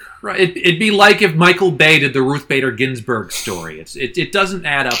 Jesus Christ. It'd be like if Michael Bay did the Ruth Bader Ginsburg story. It doesn't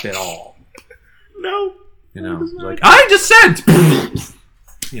add up at all. No. You know, like, I dissent!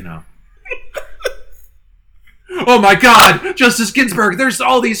 You know. Oh my God, Justice Ginsburg, there's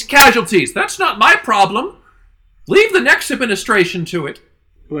all these casualties. That's not my problem. Leave the next administration to it.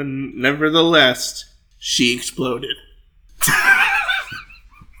 But nevertheless, she exploded.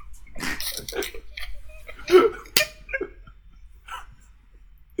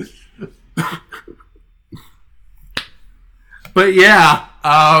 But yeah,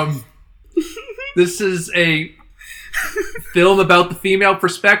 this is a film about the female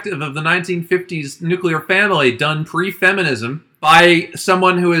perspective of the 1950s nuclear family done pre-feminism by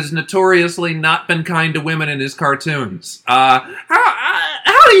someone who has notoriously not been kind to women in his cartoons. How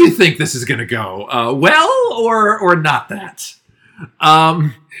do you think this is going to go? Well or not that?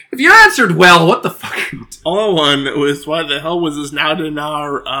 If you answered well, what the fuck? All one was, why the hell was this not in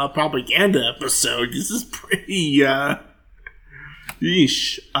our propaganda episode? This is pretty,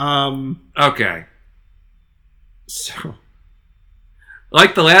 yeesh. Okay. So,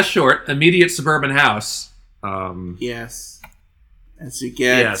 like the last short, Immediate Suburban House. Yes. As you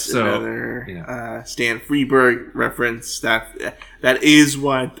get another Stan Freberg reference, that is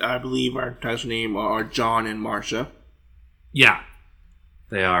what I believe our title name are John and Marcia. Yeah,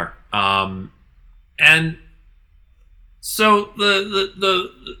 they are. And so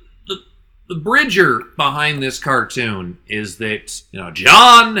the bridger behind this cartoon is that, you know,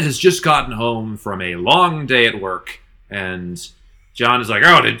 John has just gotten home from a long day at work, and John is like,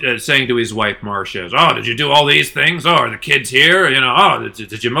 saying to his wife Marcia, did you do all these things? Oh, are the kids here? You know,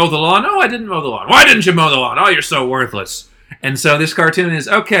 did you mow the lawn? No, I didn't mow the lawn. Why didn't you mow the lawn? Oh, you're so worthless. And so this cartoon is,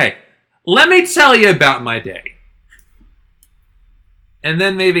 okay, let me tell you about my day. And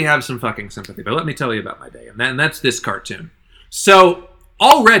then maybe have some fucking sympathy, but let me tell you about my day. And that's this cartoon. So,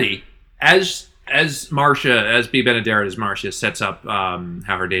 already, as Marcia, as B. Benaderet as Marcia sets up how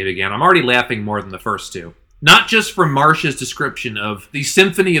her day began, I'm already laughing more than the first two. Not just from Marcia's description of the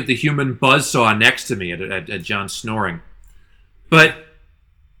symphony of the human buzzsaw next to me at John snoring, but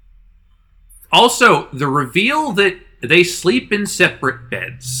also the reveal that they sleep in separate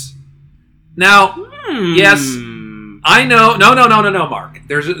beds. Now, yes, I know. No, Mark.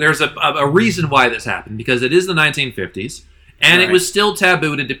 There's a reason why this happened, because it is the 1950s, and it was still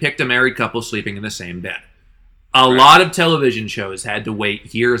taboo to depict a married couple sleeping in the same bed. A lot of television shows had to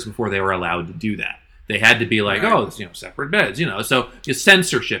wait years before they were allowed to do that. They had to be like, oh, it's, separate beds, so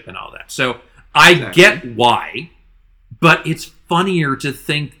censorship and all that. So I get why, but it's funnier to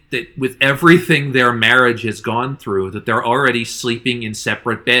think that with everything their marriage has gone through, that they're already sleeping in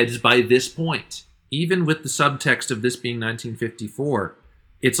separate beds by this point. Even with the subtext of this being 1954,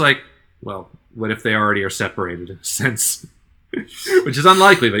 it's like, well, what if they already are separated in a sense? Which is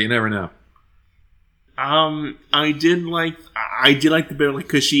unlikely, but you never know. I did like the bit, like,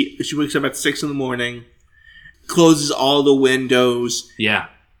 because she wakes up at 6 a.m, closes all the windows,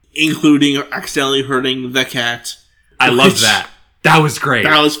 including accidentally hurting the cat. I love that. That was great.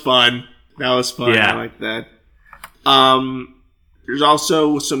 That was fun. Yeah. I like that. There's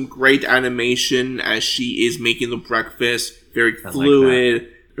also some great animation as she is making the breakfast. Very fluid,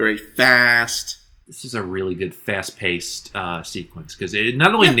 very fast. This is a really good, fast-paced sequence, because it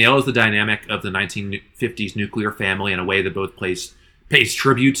not only nails the dynamic of the 1950s nuclear family in a way that both pays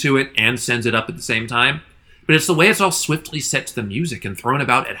tribute to it and sends it up at the same time, but it's the way it's all swiftly set to the music and thrown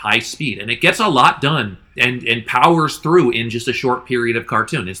about at high speed, and it gets a lot done and powers through in just a short period of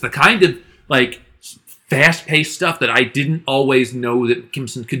cartoon. It's the kind of, like, fast-paced stuff that I didn't always know that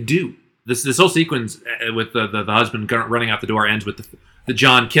McKimson could do. This whole sequence with the husband running out the door ends with the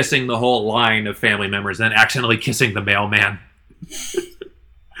John kissing the whole line of family members, then accidentally kissing the mailman.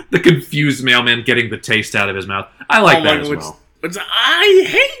 The confused mailman getting the taste out of his mouth. I like that as well. I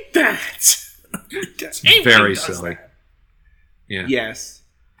hate that. It's very silly. Yeah. Yes.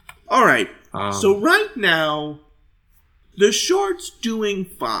 All right. So right now, the short's doing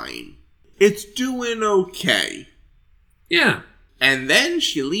fine. It's doing okay. Yeah. And then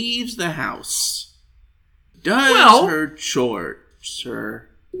she leaves the house. Does her chores, sir.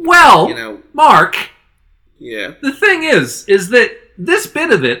 Well, Mark. Yeah. The thing is that this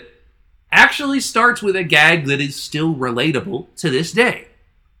bit of it actually starts with a gag that is still relatable to this day.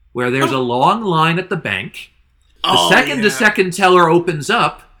 Where there's a long line at the bank. The second teller opens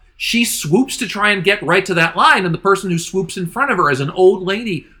up. She swoops to try and get right to that line, and the person who swoops in front of her is an old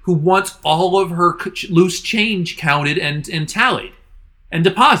lady who wants all of her loose change counted and tallied and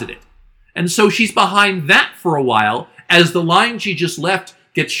deposited. And so she's behind that for a while as the line she just left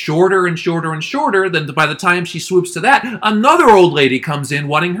gets shorter and shorter and shorter. Then by the time she swoops to that, another old lady comes in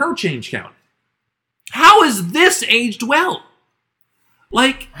wanting her change counted. How is this aged well?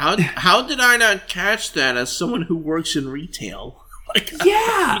 Like, how did I not catch that as someone who works in retail? Like,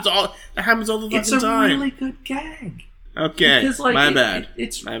 yeah, that happens all the fucking time. It's a really good gag. Okay, because, like, my bad.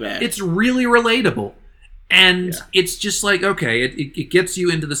 It's my bad. It's really relatable, and it's just like, okay, it gets you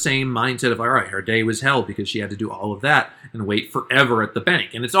into the same mindset of, all right, her day was hell because she had to do all of that and wait forever at the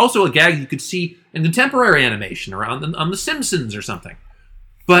bank. And it's also a gag you could see in contemporary animation or on The Simpsons or something.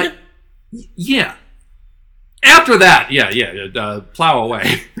 But yeah. After that, plow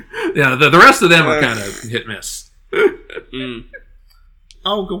away. Yeah, the rest of them are kind of hit miss.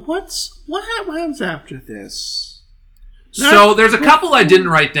 Oh, what happens after this? So there's a couple I didn't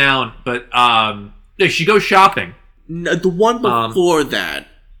write down, but she goes shopping. No, the one before that.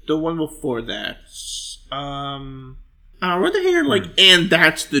 I read the hair and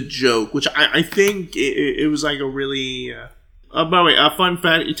that's the joke, which I think it was like a really. By the way, a fun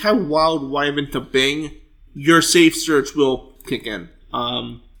fact: you type Wild Wife into Bing, your safe search will kick in.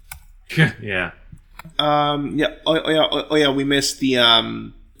 Yeah. We missed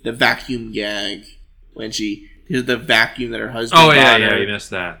the vacuum gag when she did the vacuum that her husband. Oh yeah, we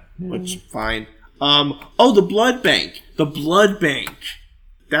missed that. Which fine. The blood bank. The blood bank.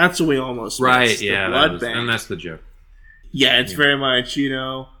 That's what we almost missed. Yeah, the blood bank. And that's the joke. Yeah, it's very much,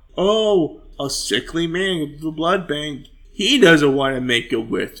 a sickly man with the blood bank. He doesn't want to make a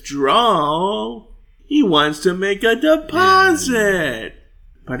withdrawal. He wants to make a deposit.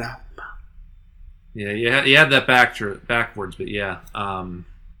 Yeah, you had that backwards, but yeah. Oh,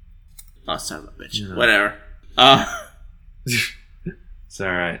 son of a bitch. Whatever. It's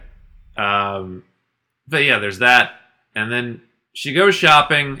alright. But yeah, there's that. And then she goes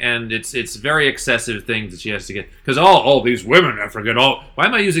shopping, and it's very excessive things that she has to get. Because all these women, I forget all... Why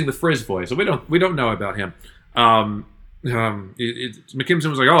am I using the Frizz voice? We don't know about him. McKimson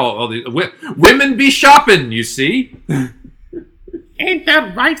was like, all the women be shopping, you see? Ain't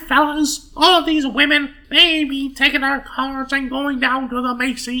that right, fellas? All of these women, they be taking our cars and going down to the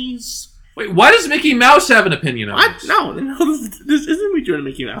Macy's. Wait, why does Mickey Mouse have an opinion on this? No, this isn't me doing a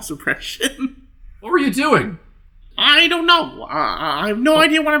Mickey Mouse impression. What were you doing? I don't know. I have no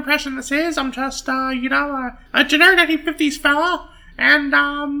idea what impression this is. I'm just, a generic 1950s fella, and,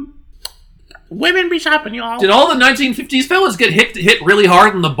 women be shopping, y'all. Did all the 1950s fellas get hit really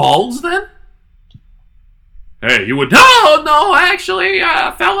hard in the balls, then? Hey, you would... No, actually,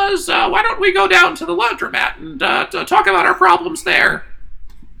 fellas, why don't we go down to the laundromat and to talk about our problems there?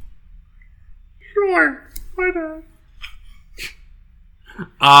 Sure. Why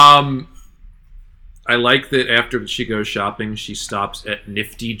not? I like that after she goes shopping, she stops at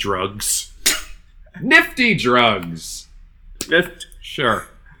Nifty Drugs. Nifty Drugs! Sure.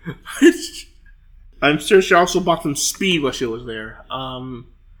 I'm sure she also bought some speed while she was there.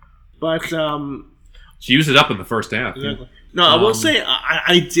 She used it up in the first half. Exactly. No, I will say,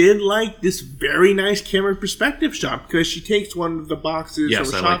 I did like this very nice camera perspective shot, because she takes one of the boxes from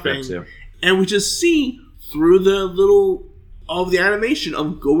shopping, like that too. And we just see through the little of the animation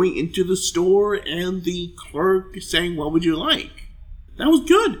of going into the store and the clerk saying, "What would you like?" That was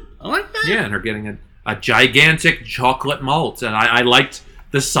good. I like that. Yeah, and her getting a gigantic chocolate malt, and I liked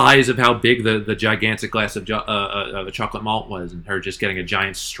the size of how big the gigantic glass of a chocolate malt was, and her just getting a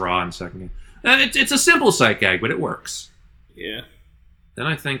giant straw and sucking it. It's a simple sight gag, but it works. Yeah. Then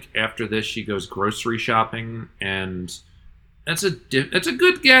I think after this she goes grocery shopping, and that's a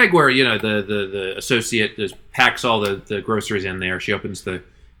good gag where, you know, the associate just packs all the groceries in there. She opens the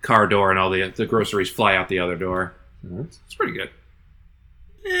car door and all the groceries fly out the other door. It's pretty good.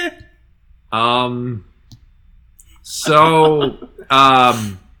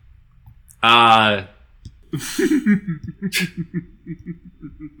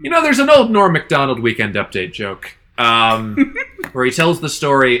 You know, there's an old Norm Macdonald Weekend Update joke where he tells the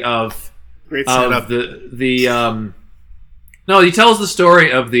story of he tells the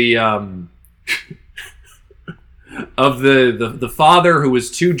story of the father who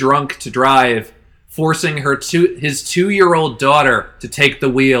was too drunk to drive, forcing his 2-year-old daughter to take the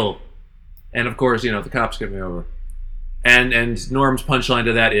wheel, and of course, you know, the cops get me over. And Norm's punchline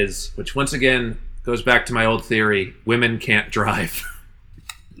to that is, which once again goes back to my old theory: women can't drive.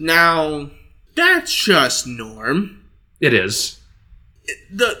 Now, that's just Norm. It is.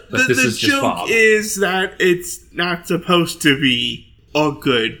 The joke is that it's not supposed to be a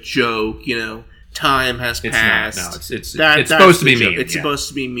good joke, you know. Time has passed. Not, no, it's supposed to be mean. It's supposed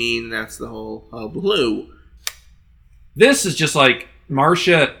to be mean. That's the whole blue. This is just like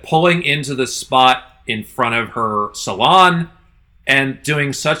Marcia pulling into the spot in front of her salon and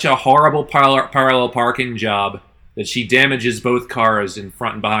doing such a horrible parallel parking job that she damages both cars in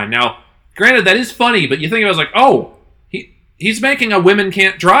front and behind. Now, granted, that is funny, but you think it was like, oh, he's making a women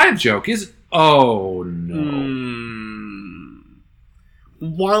can't drive joke. Oh, no.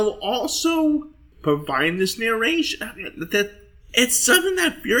 While also providing this narration, that it's something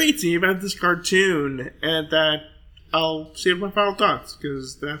that infuriates me about this cartoon, and that I'll save my final thoughts,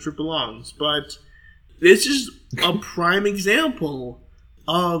 because that's where it belongs. But this is a prime example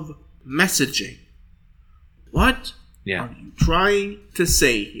of messaging. What are you trying to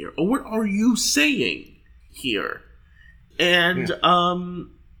say here? Or what are you saying here? And, it's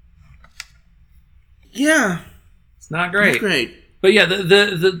not great. Not great. But yeah,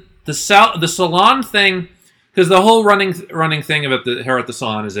 the salon thing, because the whole running thing about her at the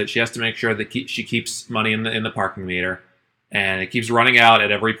salon is that she has to make sure that she keeps money in the parking meter, and it keeps running out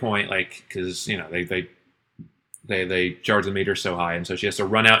at every point, like, because, you know, they charge the meter so high, and so she has to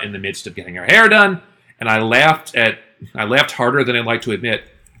run out in the midst of getting her hair done. And I laughed harder than I'd like to admit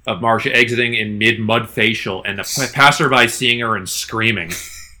of Marcia exiting in mid-mud facial and a passerby seeing her and screaming.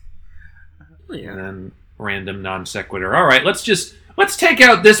 And then random non sequitur. All right, let's take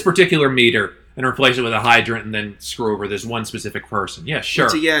out this particular meter and replace it with a hydrant and then screw over this one specific person. Yeah,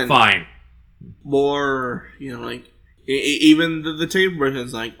 sure, again, fine. More, you know, like, even the tape version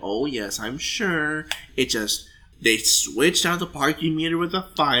is like, oh yes, I'm sure. It just, they switched out the parking meter with a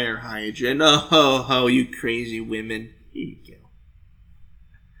fire hydrant. Oh, you crazy women. Here you go.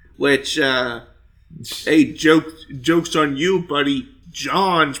 Which, hey, joke's on you, buddy.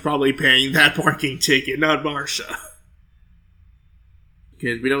 John's probably paying that parking ticket, not Marcia.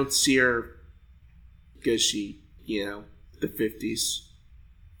 Because we don't see her, because she, you know, the 50s.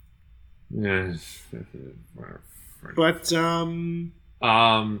 Yes. But,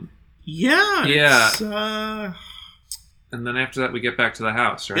 yeah. And then after that, we get back to the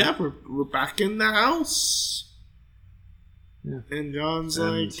house, right? Yeah, we're back in the house. Yeah. And John's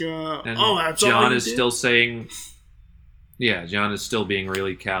and that's John all is still saying... Yeah, John is still being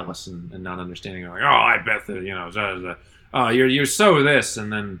really callous and not understanding. Like, oh, I bet that, you know, oh, you're so this.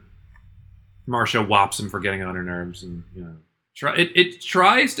 And then Marcia whops him for getting on her nerves. And, you know, it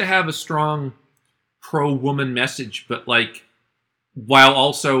tries to have a strong pro-woman message, but, like, while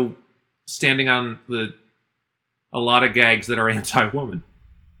also standing on a lot of gags that are anti-woman.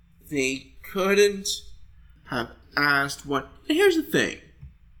 They couldn't have asked what... And here's the thing.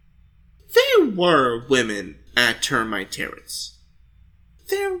 There were women at termite terrorists?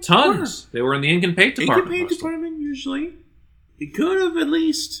 There Tons. They were in the ink and paint department. Ink and paint department, usually. You could have at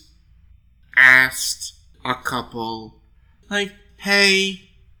least asked a couple, like, hey...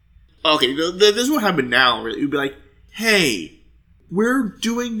 Okay, this is what happened now, really. It would be like, hey, we're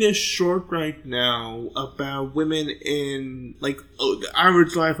doing this short right now about women in, like, the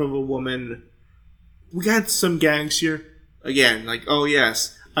average life of a woman. We got some gags here. Again, like, oh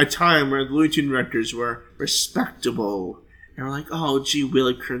yes, a time where the Looney Tunes directors were respectable. And we're like, oh, gee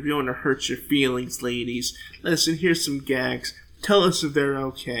willikers, we don't want to hurt your feelings, ladies. Listen, here's some gags. Tell us if they're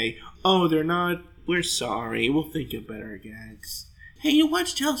okay. Oh, they're not? We're sorry. We'll think of better gags. Hey, why don't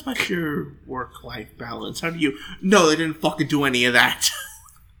you tell us about your work-life balance? How do you... No, they didn't fucking do any of that.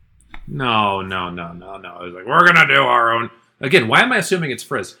 No. It was like, we're gonna do our own... Again, why am I assuming it's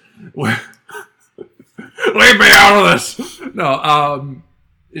Frizz? Leave me out of this! No,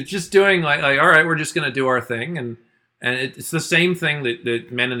 it's just doing like, all right, we're just gonna do our thing, and it's the same thing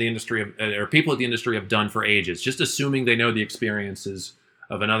that men in the industry, or people in the industry have done for ages, just assuming they know the experiences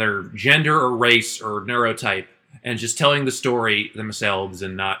of another gender or race or neurotype, and just telling the story themselves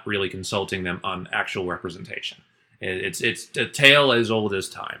and not really consulting them on actual representation. It's a tale as old as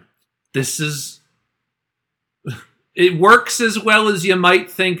time. This is... It works as well as you might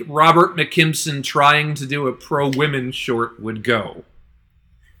think Robert McKimson trying to do a pro-women short would go.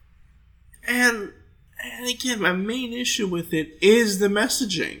 And again, my main issue with it is the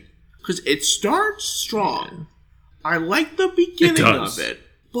messaging. Because it starts strong. I like the beginning of it.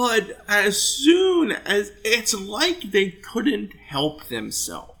 But as soon as... It's like they couldn't help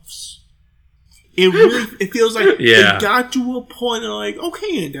themselves. It feels like it got to a point of like,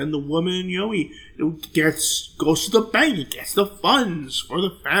 okay, and then the woman, he goes to the bank, he gets the funds for the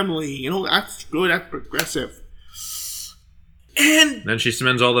family. That's good, that's progressive. And then she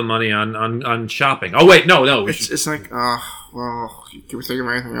spends all the money on shopping. Oh, wait, no. It's like, well, can we think of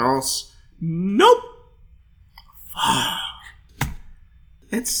anything else? Nope.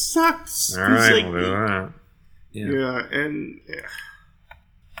 It sucks. All right, we'll do that. Yeah, and... Yeah.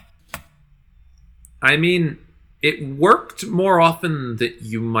 I mean, it worked more often than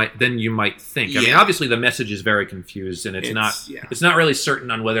you might think. I mean, obviously the message is very confused, and it's not really certain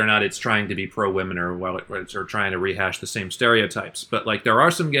on whether or not it's trying to be pro-women or it's trying to rehash the same stereotypes. But like, there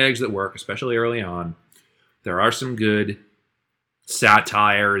are some gags that work, especially early on. There are some good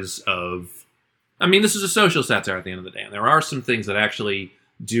satires of... I mean, this is a social satire at the end of the day, and there are some things that actually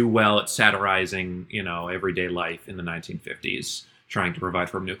do well at satirizing, everyday life in the 1950s, trying to provide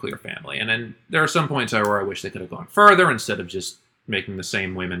for a nuclear family. And then there are some points where I wish they could have gone further instead of just making the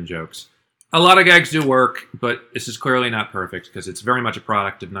same women jokes. A lot of gags do work, but this is clearly not perfect because it's very much a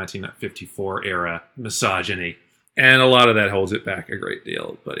product of 1954 era misogyny. And a lot of that holds it back a great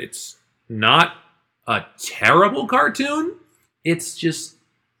deal, but it's not a terrible cartoon. It's just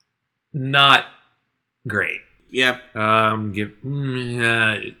not great. Yeah. Give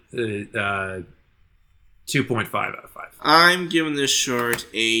 2.5 out of 5. I'm giving this short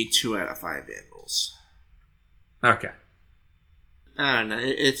a 2 out of 5 animals. Okay. I don't know.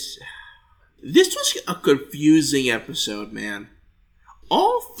 This was a confusing episode, man.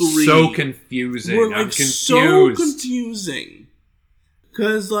 All three so confusing. were I'm confused. so confusing.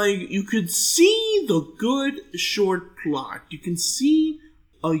 Because you could see the good short plot. You can see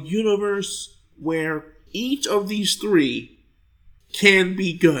a universe where each of these three can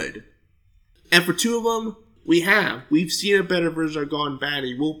be good. And for two of them, we've seen a better version of Gone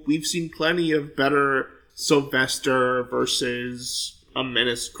Batty. We've seen plenty of better Sylvester versus a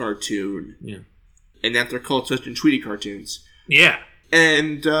Menace cartoon. Yeah. And that they're called Such and Tweety cartoons. Yeah.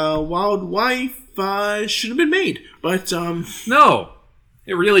 And Wild Wife should have been made. But, no.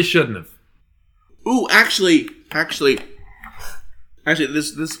 It really shouldn't have. Ooh, actually,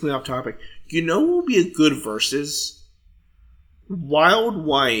 this is off topic. You know what would be a good versus? Wild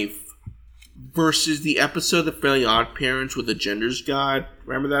Wife versus the episode of The Fairly Odd Parents with the genders god.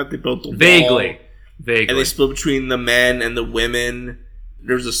 Remember that? They built the wall. Vaguely. And they split between the men and the women.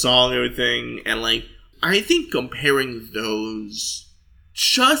 There's a song and everything. And, I think comparing those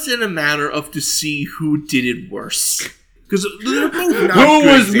just in a matter of to see who did it worse. Because they're both not who good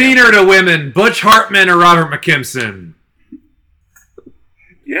was meaner to women, Butch Hartman or Robert McKimson?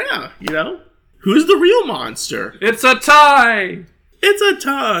 Yeah, Who's the real monster? It's a tie! It's a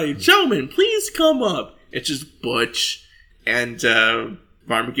tie! Gentlemen, please come up. It's just Butch and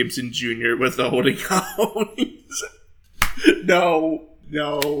Robert McKimson Jr. with the holding cones. No.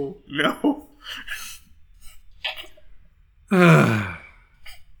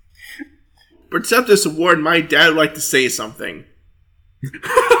 But accept this award, my dad would like to say something.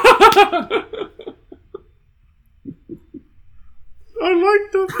 I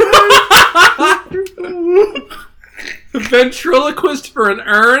like the A ventriloquist for an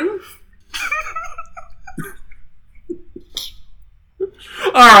urn?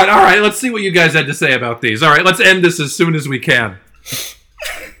 All right. Let's see what you guys had to say about these. All right, let's end this as soon as we can.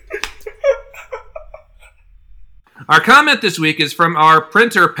 Our comment this week is from our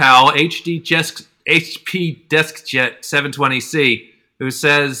printer pal, HP DeskJet 720C, who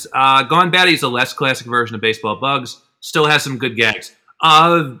says, Gone Batty is a less classic version of Baseball Bugs. Still has some good gags.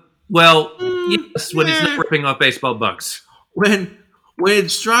 Yes, when he's not ripping off Baseball Bugs. When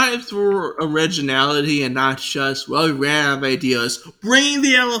it strives for originality and not just, well, we ran out of ideas, bring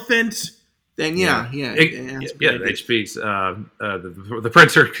the elephant, then HP's, the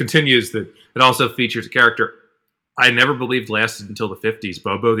printer continues that it also features a character I never believed lasted until the 50s,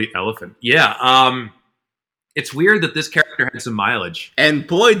 Bobo the Elephant. Yeah, it's weird that this character had some mileage. And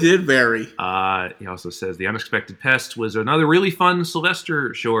boy, did vary. He also says, The Unexpected Pest was another really fun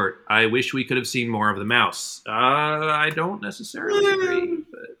Sylvester short. I wish we could have seen more of the mouse. I don't necessarily agree,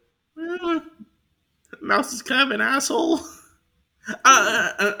 but... Mouse is kind of an asshole.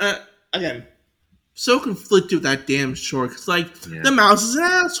 Again, so conflicted with that damn short. It's like, the mouse is an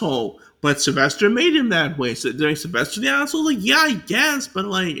asshole. But Sylvester made him that way. So during Sylvester the asshole, like, yeah, I guess, but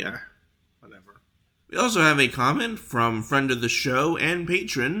like, whatever. We also have a comment from friend of the show and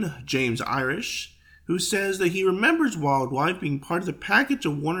patron, James Irish, who says that he remembers Wild Wife being part of the package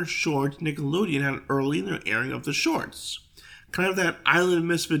of Warner shorts Nickelodeon had early in their airing of the shorts. Kind of that Island of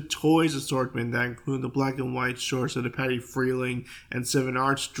Misfit Toys assortment that included the black and white shorts of the Patty Freeling and Seven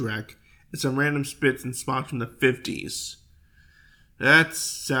Arts Drek, and some random spits and spots from the 50s. That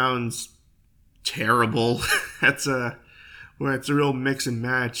sounds terrible. It's a real mix and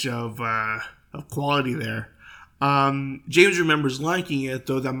match of quality there. James remembers liking it,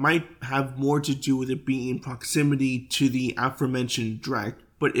 though that might have more to do with it being in proximity to the aforementioned Drek,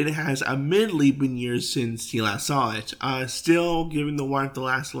 but it has admittedly been years since he last saw it. Still, giving the wife the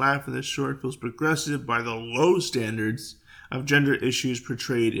last laugh in this short feels progressive by the low standards of gender issues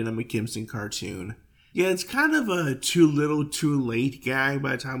portrayed in a McKimson cartoon. Yeah, it's kind of a too little, too late gag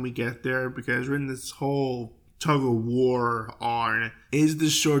by the time we get there, because we're in this whole tug-of-war on, is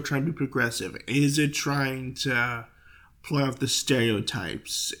this short trying to be progressive? Is it trying to play off the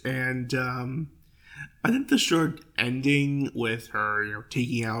stereotypes? And I think the short ending with her,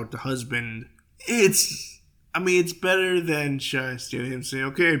 taking out the husband, it's better than just him saying,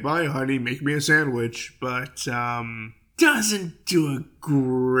 okay, bye, honey, make me a sandwich, but doesn't do a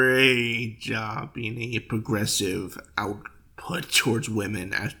great job being a progressive output towards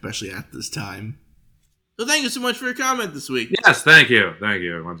women, especially at this time. So thank you so much for your comment this week. Yes, thank you.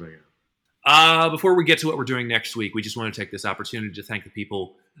 Once again. Before we get to what we're doing next week, we just want to take this opportunity to thank the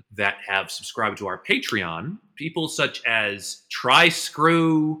people that have subscribed to our Patreon. People such as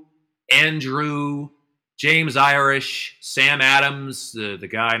Tri-Screw, Andrew, James Irish, Sam Adams, the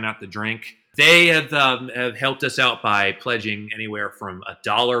guy, not the drink. They have helped us out by pledging anywhere from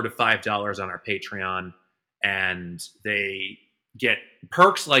 $1 to $5 on our Patreon, and they get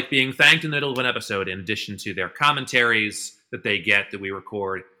perks like being thanked in the middle of an episode, in addition to their commentaries that they get that we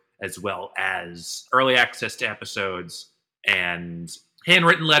record, as well as early access to episodes and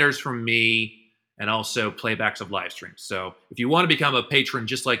handwritten letters from me, and also playbacks of live streams. So if you want to become a patron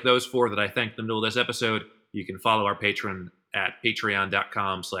just like those four that I thanked in the middle of this episode, you can follow our patron at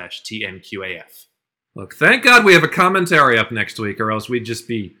patreon.com/TNQAF. Look, thank God we have a commentary up next week, or else we'd just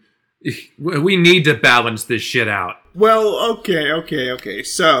be... We need to balance this shit out. Well, okay.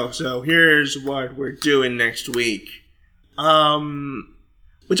 So here's what we're doing next week.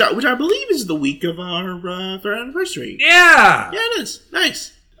 Which I believe is the week of our third anniversary. Yeah! Yeah, it is.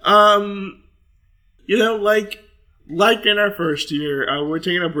 Nice. Like in our first year, we're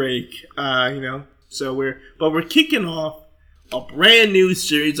taking a break, so we're kicking off a brand new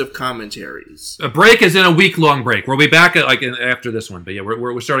series of commentaries. A break is in a week-long break. We'll be back after this one, but yeah,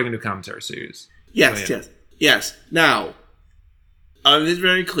 we're starting a new commentary series. Yes. Now, it's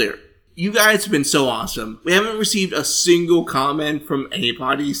very clear. You guys have been so awesome. We haven't received a single comment from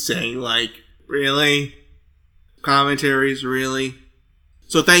anybody saying, like, really? Commentaries, really?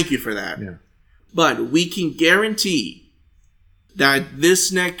 So thank you for that. Yeah. But we can guarantee that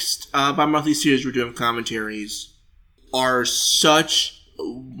this next bi-monthly series we're doing commentaries are such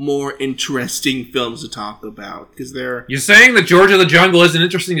more interesting films to talk about, because they're... You saying that George of the Jungle isn't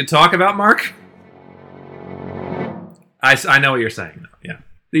interesting to talk about, Mark? I know what you're saying, though. Yeah,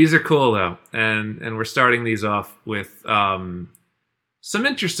 these are cool though, and we're starting these off with some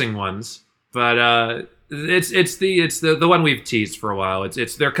interesting ones, but it's the one we've teased for a while.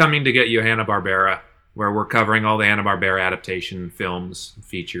 It's They're Coming to Get You, Hanna-Barbera, where we're covering all the Hanna-Barbera adaptation films and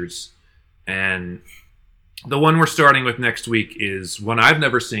features. And the one we're starting with next week is one I've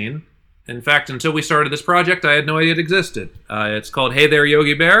never seen. In fact, until we started this project, I had no idea it existed. It's called Hey There,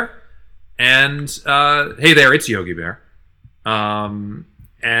 Yogi Bear. And Hey There, It's Yogi Bear. And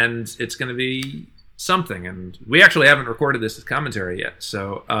it's going to be something. And we actually haven't recorded this as commentary yet.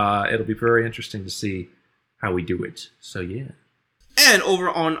 So it'll be very interesting to see how we do it. So, yeah. And over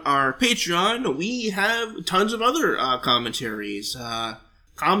on our Patreon, we have tons of other commentaries.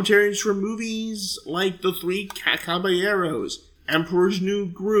 Commentaries for movies like The Three Caballeros, Emperor's New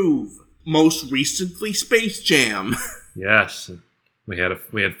Groove, most recently Space Jam. Yes, we had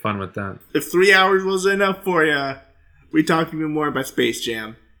fun with that. If 3 hours was enough for you, we talked even more about Space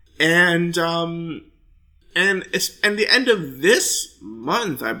Jam. And the end of this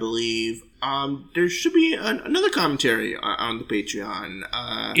month, I believe, there should be another commentary on the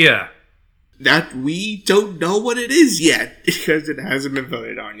Patreon. Yeah. That we don't know what it is yet, because it hasn't been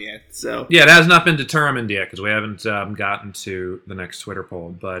voted on yet. So yeah, it has not been determined yet, because we haven't gotten to the next Twitter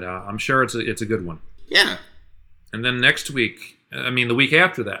poll. But I'm sure it's a good one. Yeah. And then next week, the week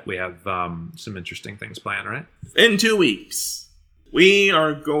after that, we have some interesting things planned, right? In 2 weeks, we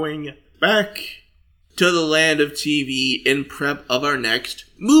are going back to the land of TV in prep of our next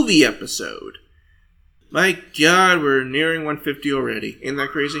movie episode. My God, we're nearing 150 already. Ain't that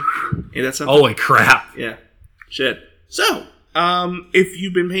crazy? Ain't that something? Holy crap. Yeah. Shit. So, if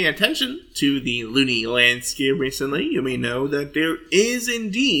you've been paying attention to the Looney landscape recently, you may know that there is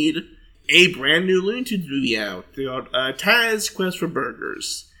indeed a brand new Looney Tunes movie out called Taz Quest for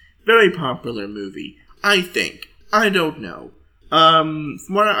Burgers. Very popular movie, I think. I don't know. From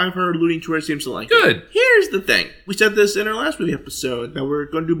what I've heard, Looney Tunes seems to like it. Good. Here's the thing. We said this in our last movie episode, that we're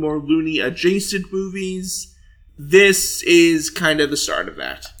going to do more Looney-adjacent movies. This is kind of the start of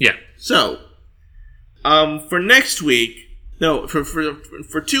that. Yeah. So, for next week, no, for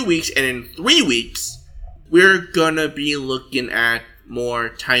 2 weeks, and in 3 weeks, we're gonna be looking at more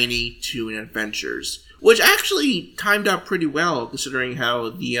Tiny Toon Adventures, which actually timed out pretty well, considering how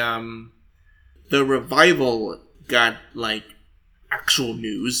the revival got, actual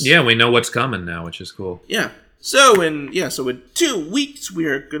news. Yeah, we know what's coming now, which is cool. Yeah. So in 2 weeks, we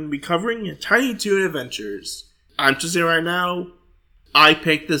are going to be covering Tiny Toon Adventures. I'm just saying right now, I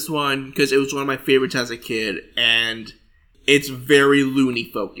picked this one because it was one of my favorites as a kid, and it's very Looney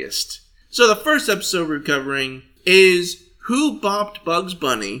focused. So the first episode we're covering is Who Bopped Bugs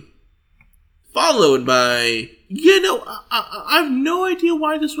Bunny, followed by... I have no idea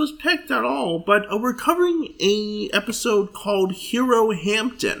why this was picked at all, but we're covering an episode called Hero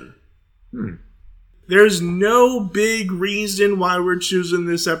Hampton. There's no big reason why we're choosing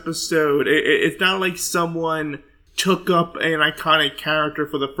this episode. It's not like someone took up an iconic character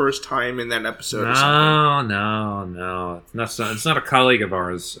for the first time in that episode or something. No. It's not a colleague of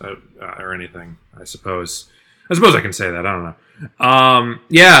ours or anything, I suppose. I suppose I can say that. I don't know.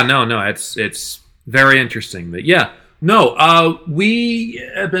 No. It's very interesting. But yeah, no, we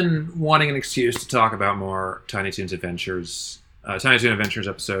have been wanting an excuse to talk about more Tiny Toon Adventures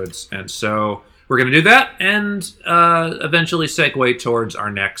episodes, and so we're going to do that, and eventually segue towards our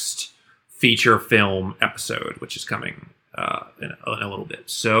next feature film episode, which is coming in a little bit.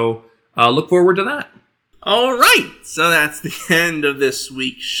 So look forward to that. All right, so that's the end of this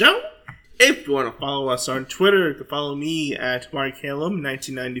week's show. If you want to follow us on Twitter, you can follow me at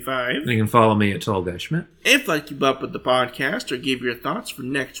MarkHalem1995. You can follow me at Tall Guy Schmidt. If you'd like to keep up with the podcast or give your thoughts for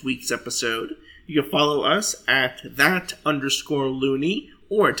next week's episode, you can follow us at _Looney,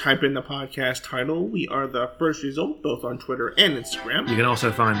 or type in the podcast title. We are the first result, both on Twitter and Instagram. You can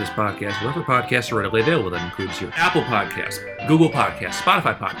also find this podcast wherever podcasts are readily available. That includes your Apple Podcasts, Google Podcasts,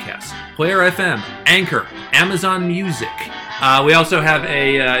 Spotify Podcasts, Player FM, Anchor, Amazon Music. We also have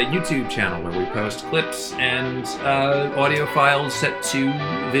a YouTube channel where we post clips and audio files set to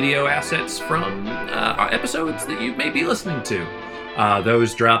video assets from episodes that you may be listening to.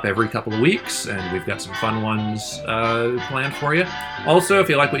 Those drop every couple of weeks, and we've got some fun ones planned for you. Also, if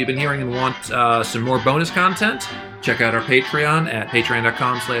you like what you've been hearing and want some more bonus content, check out our Patreon at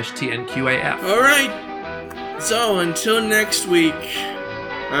patreon.com/TNQAF. All right. So until next week,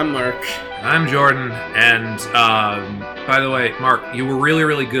 I'm Mark. I'm Jordan, and by the way, Mark, you were really,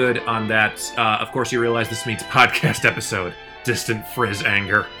 really good on that. Of course, you realize this means podcast episode. Distant Frizz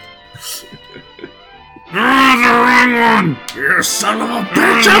Anger. You're the wrong one! You son of a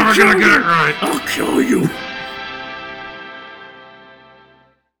bitch! I'm never gonna get it right. I'll kill you!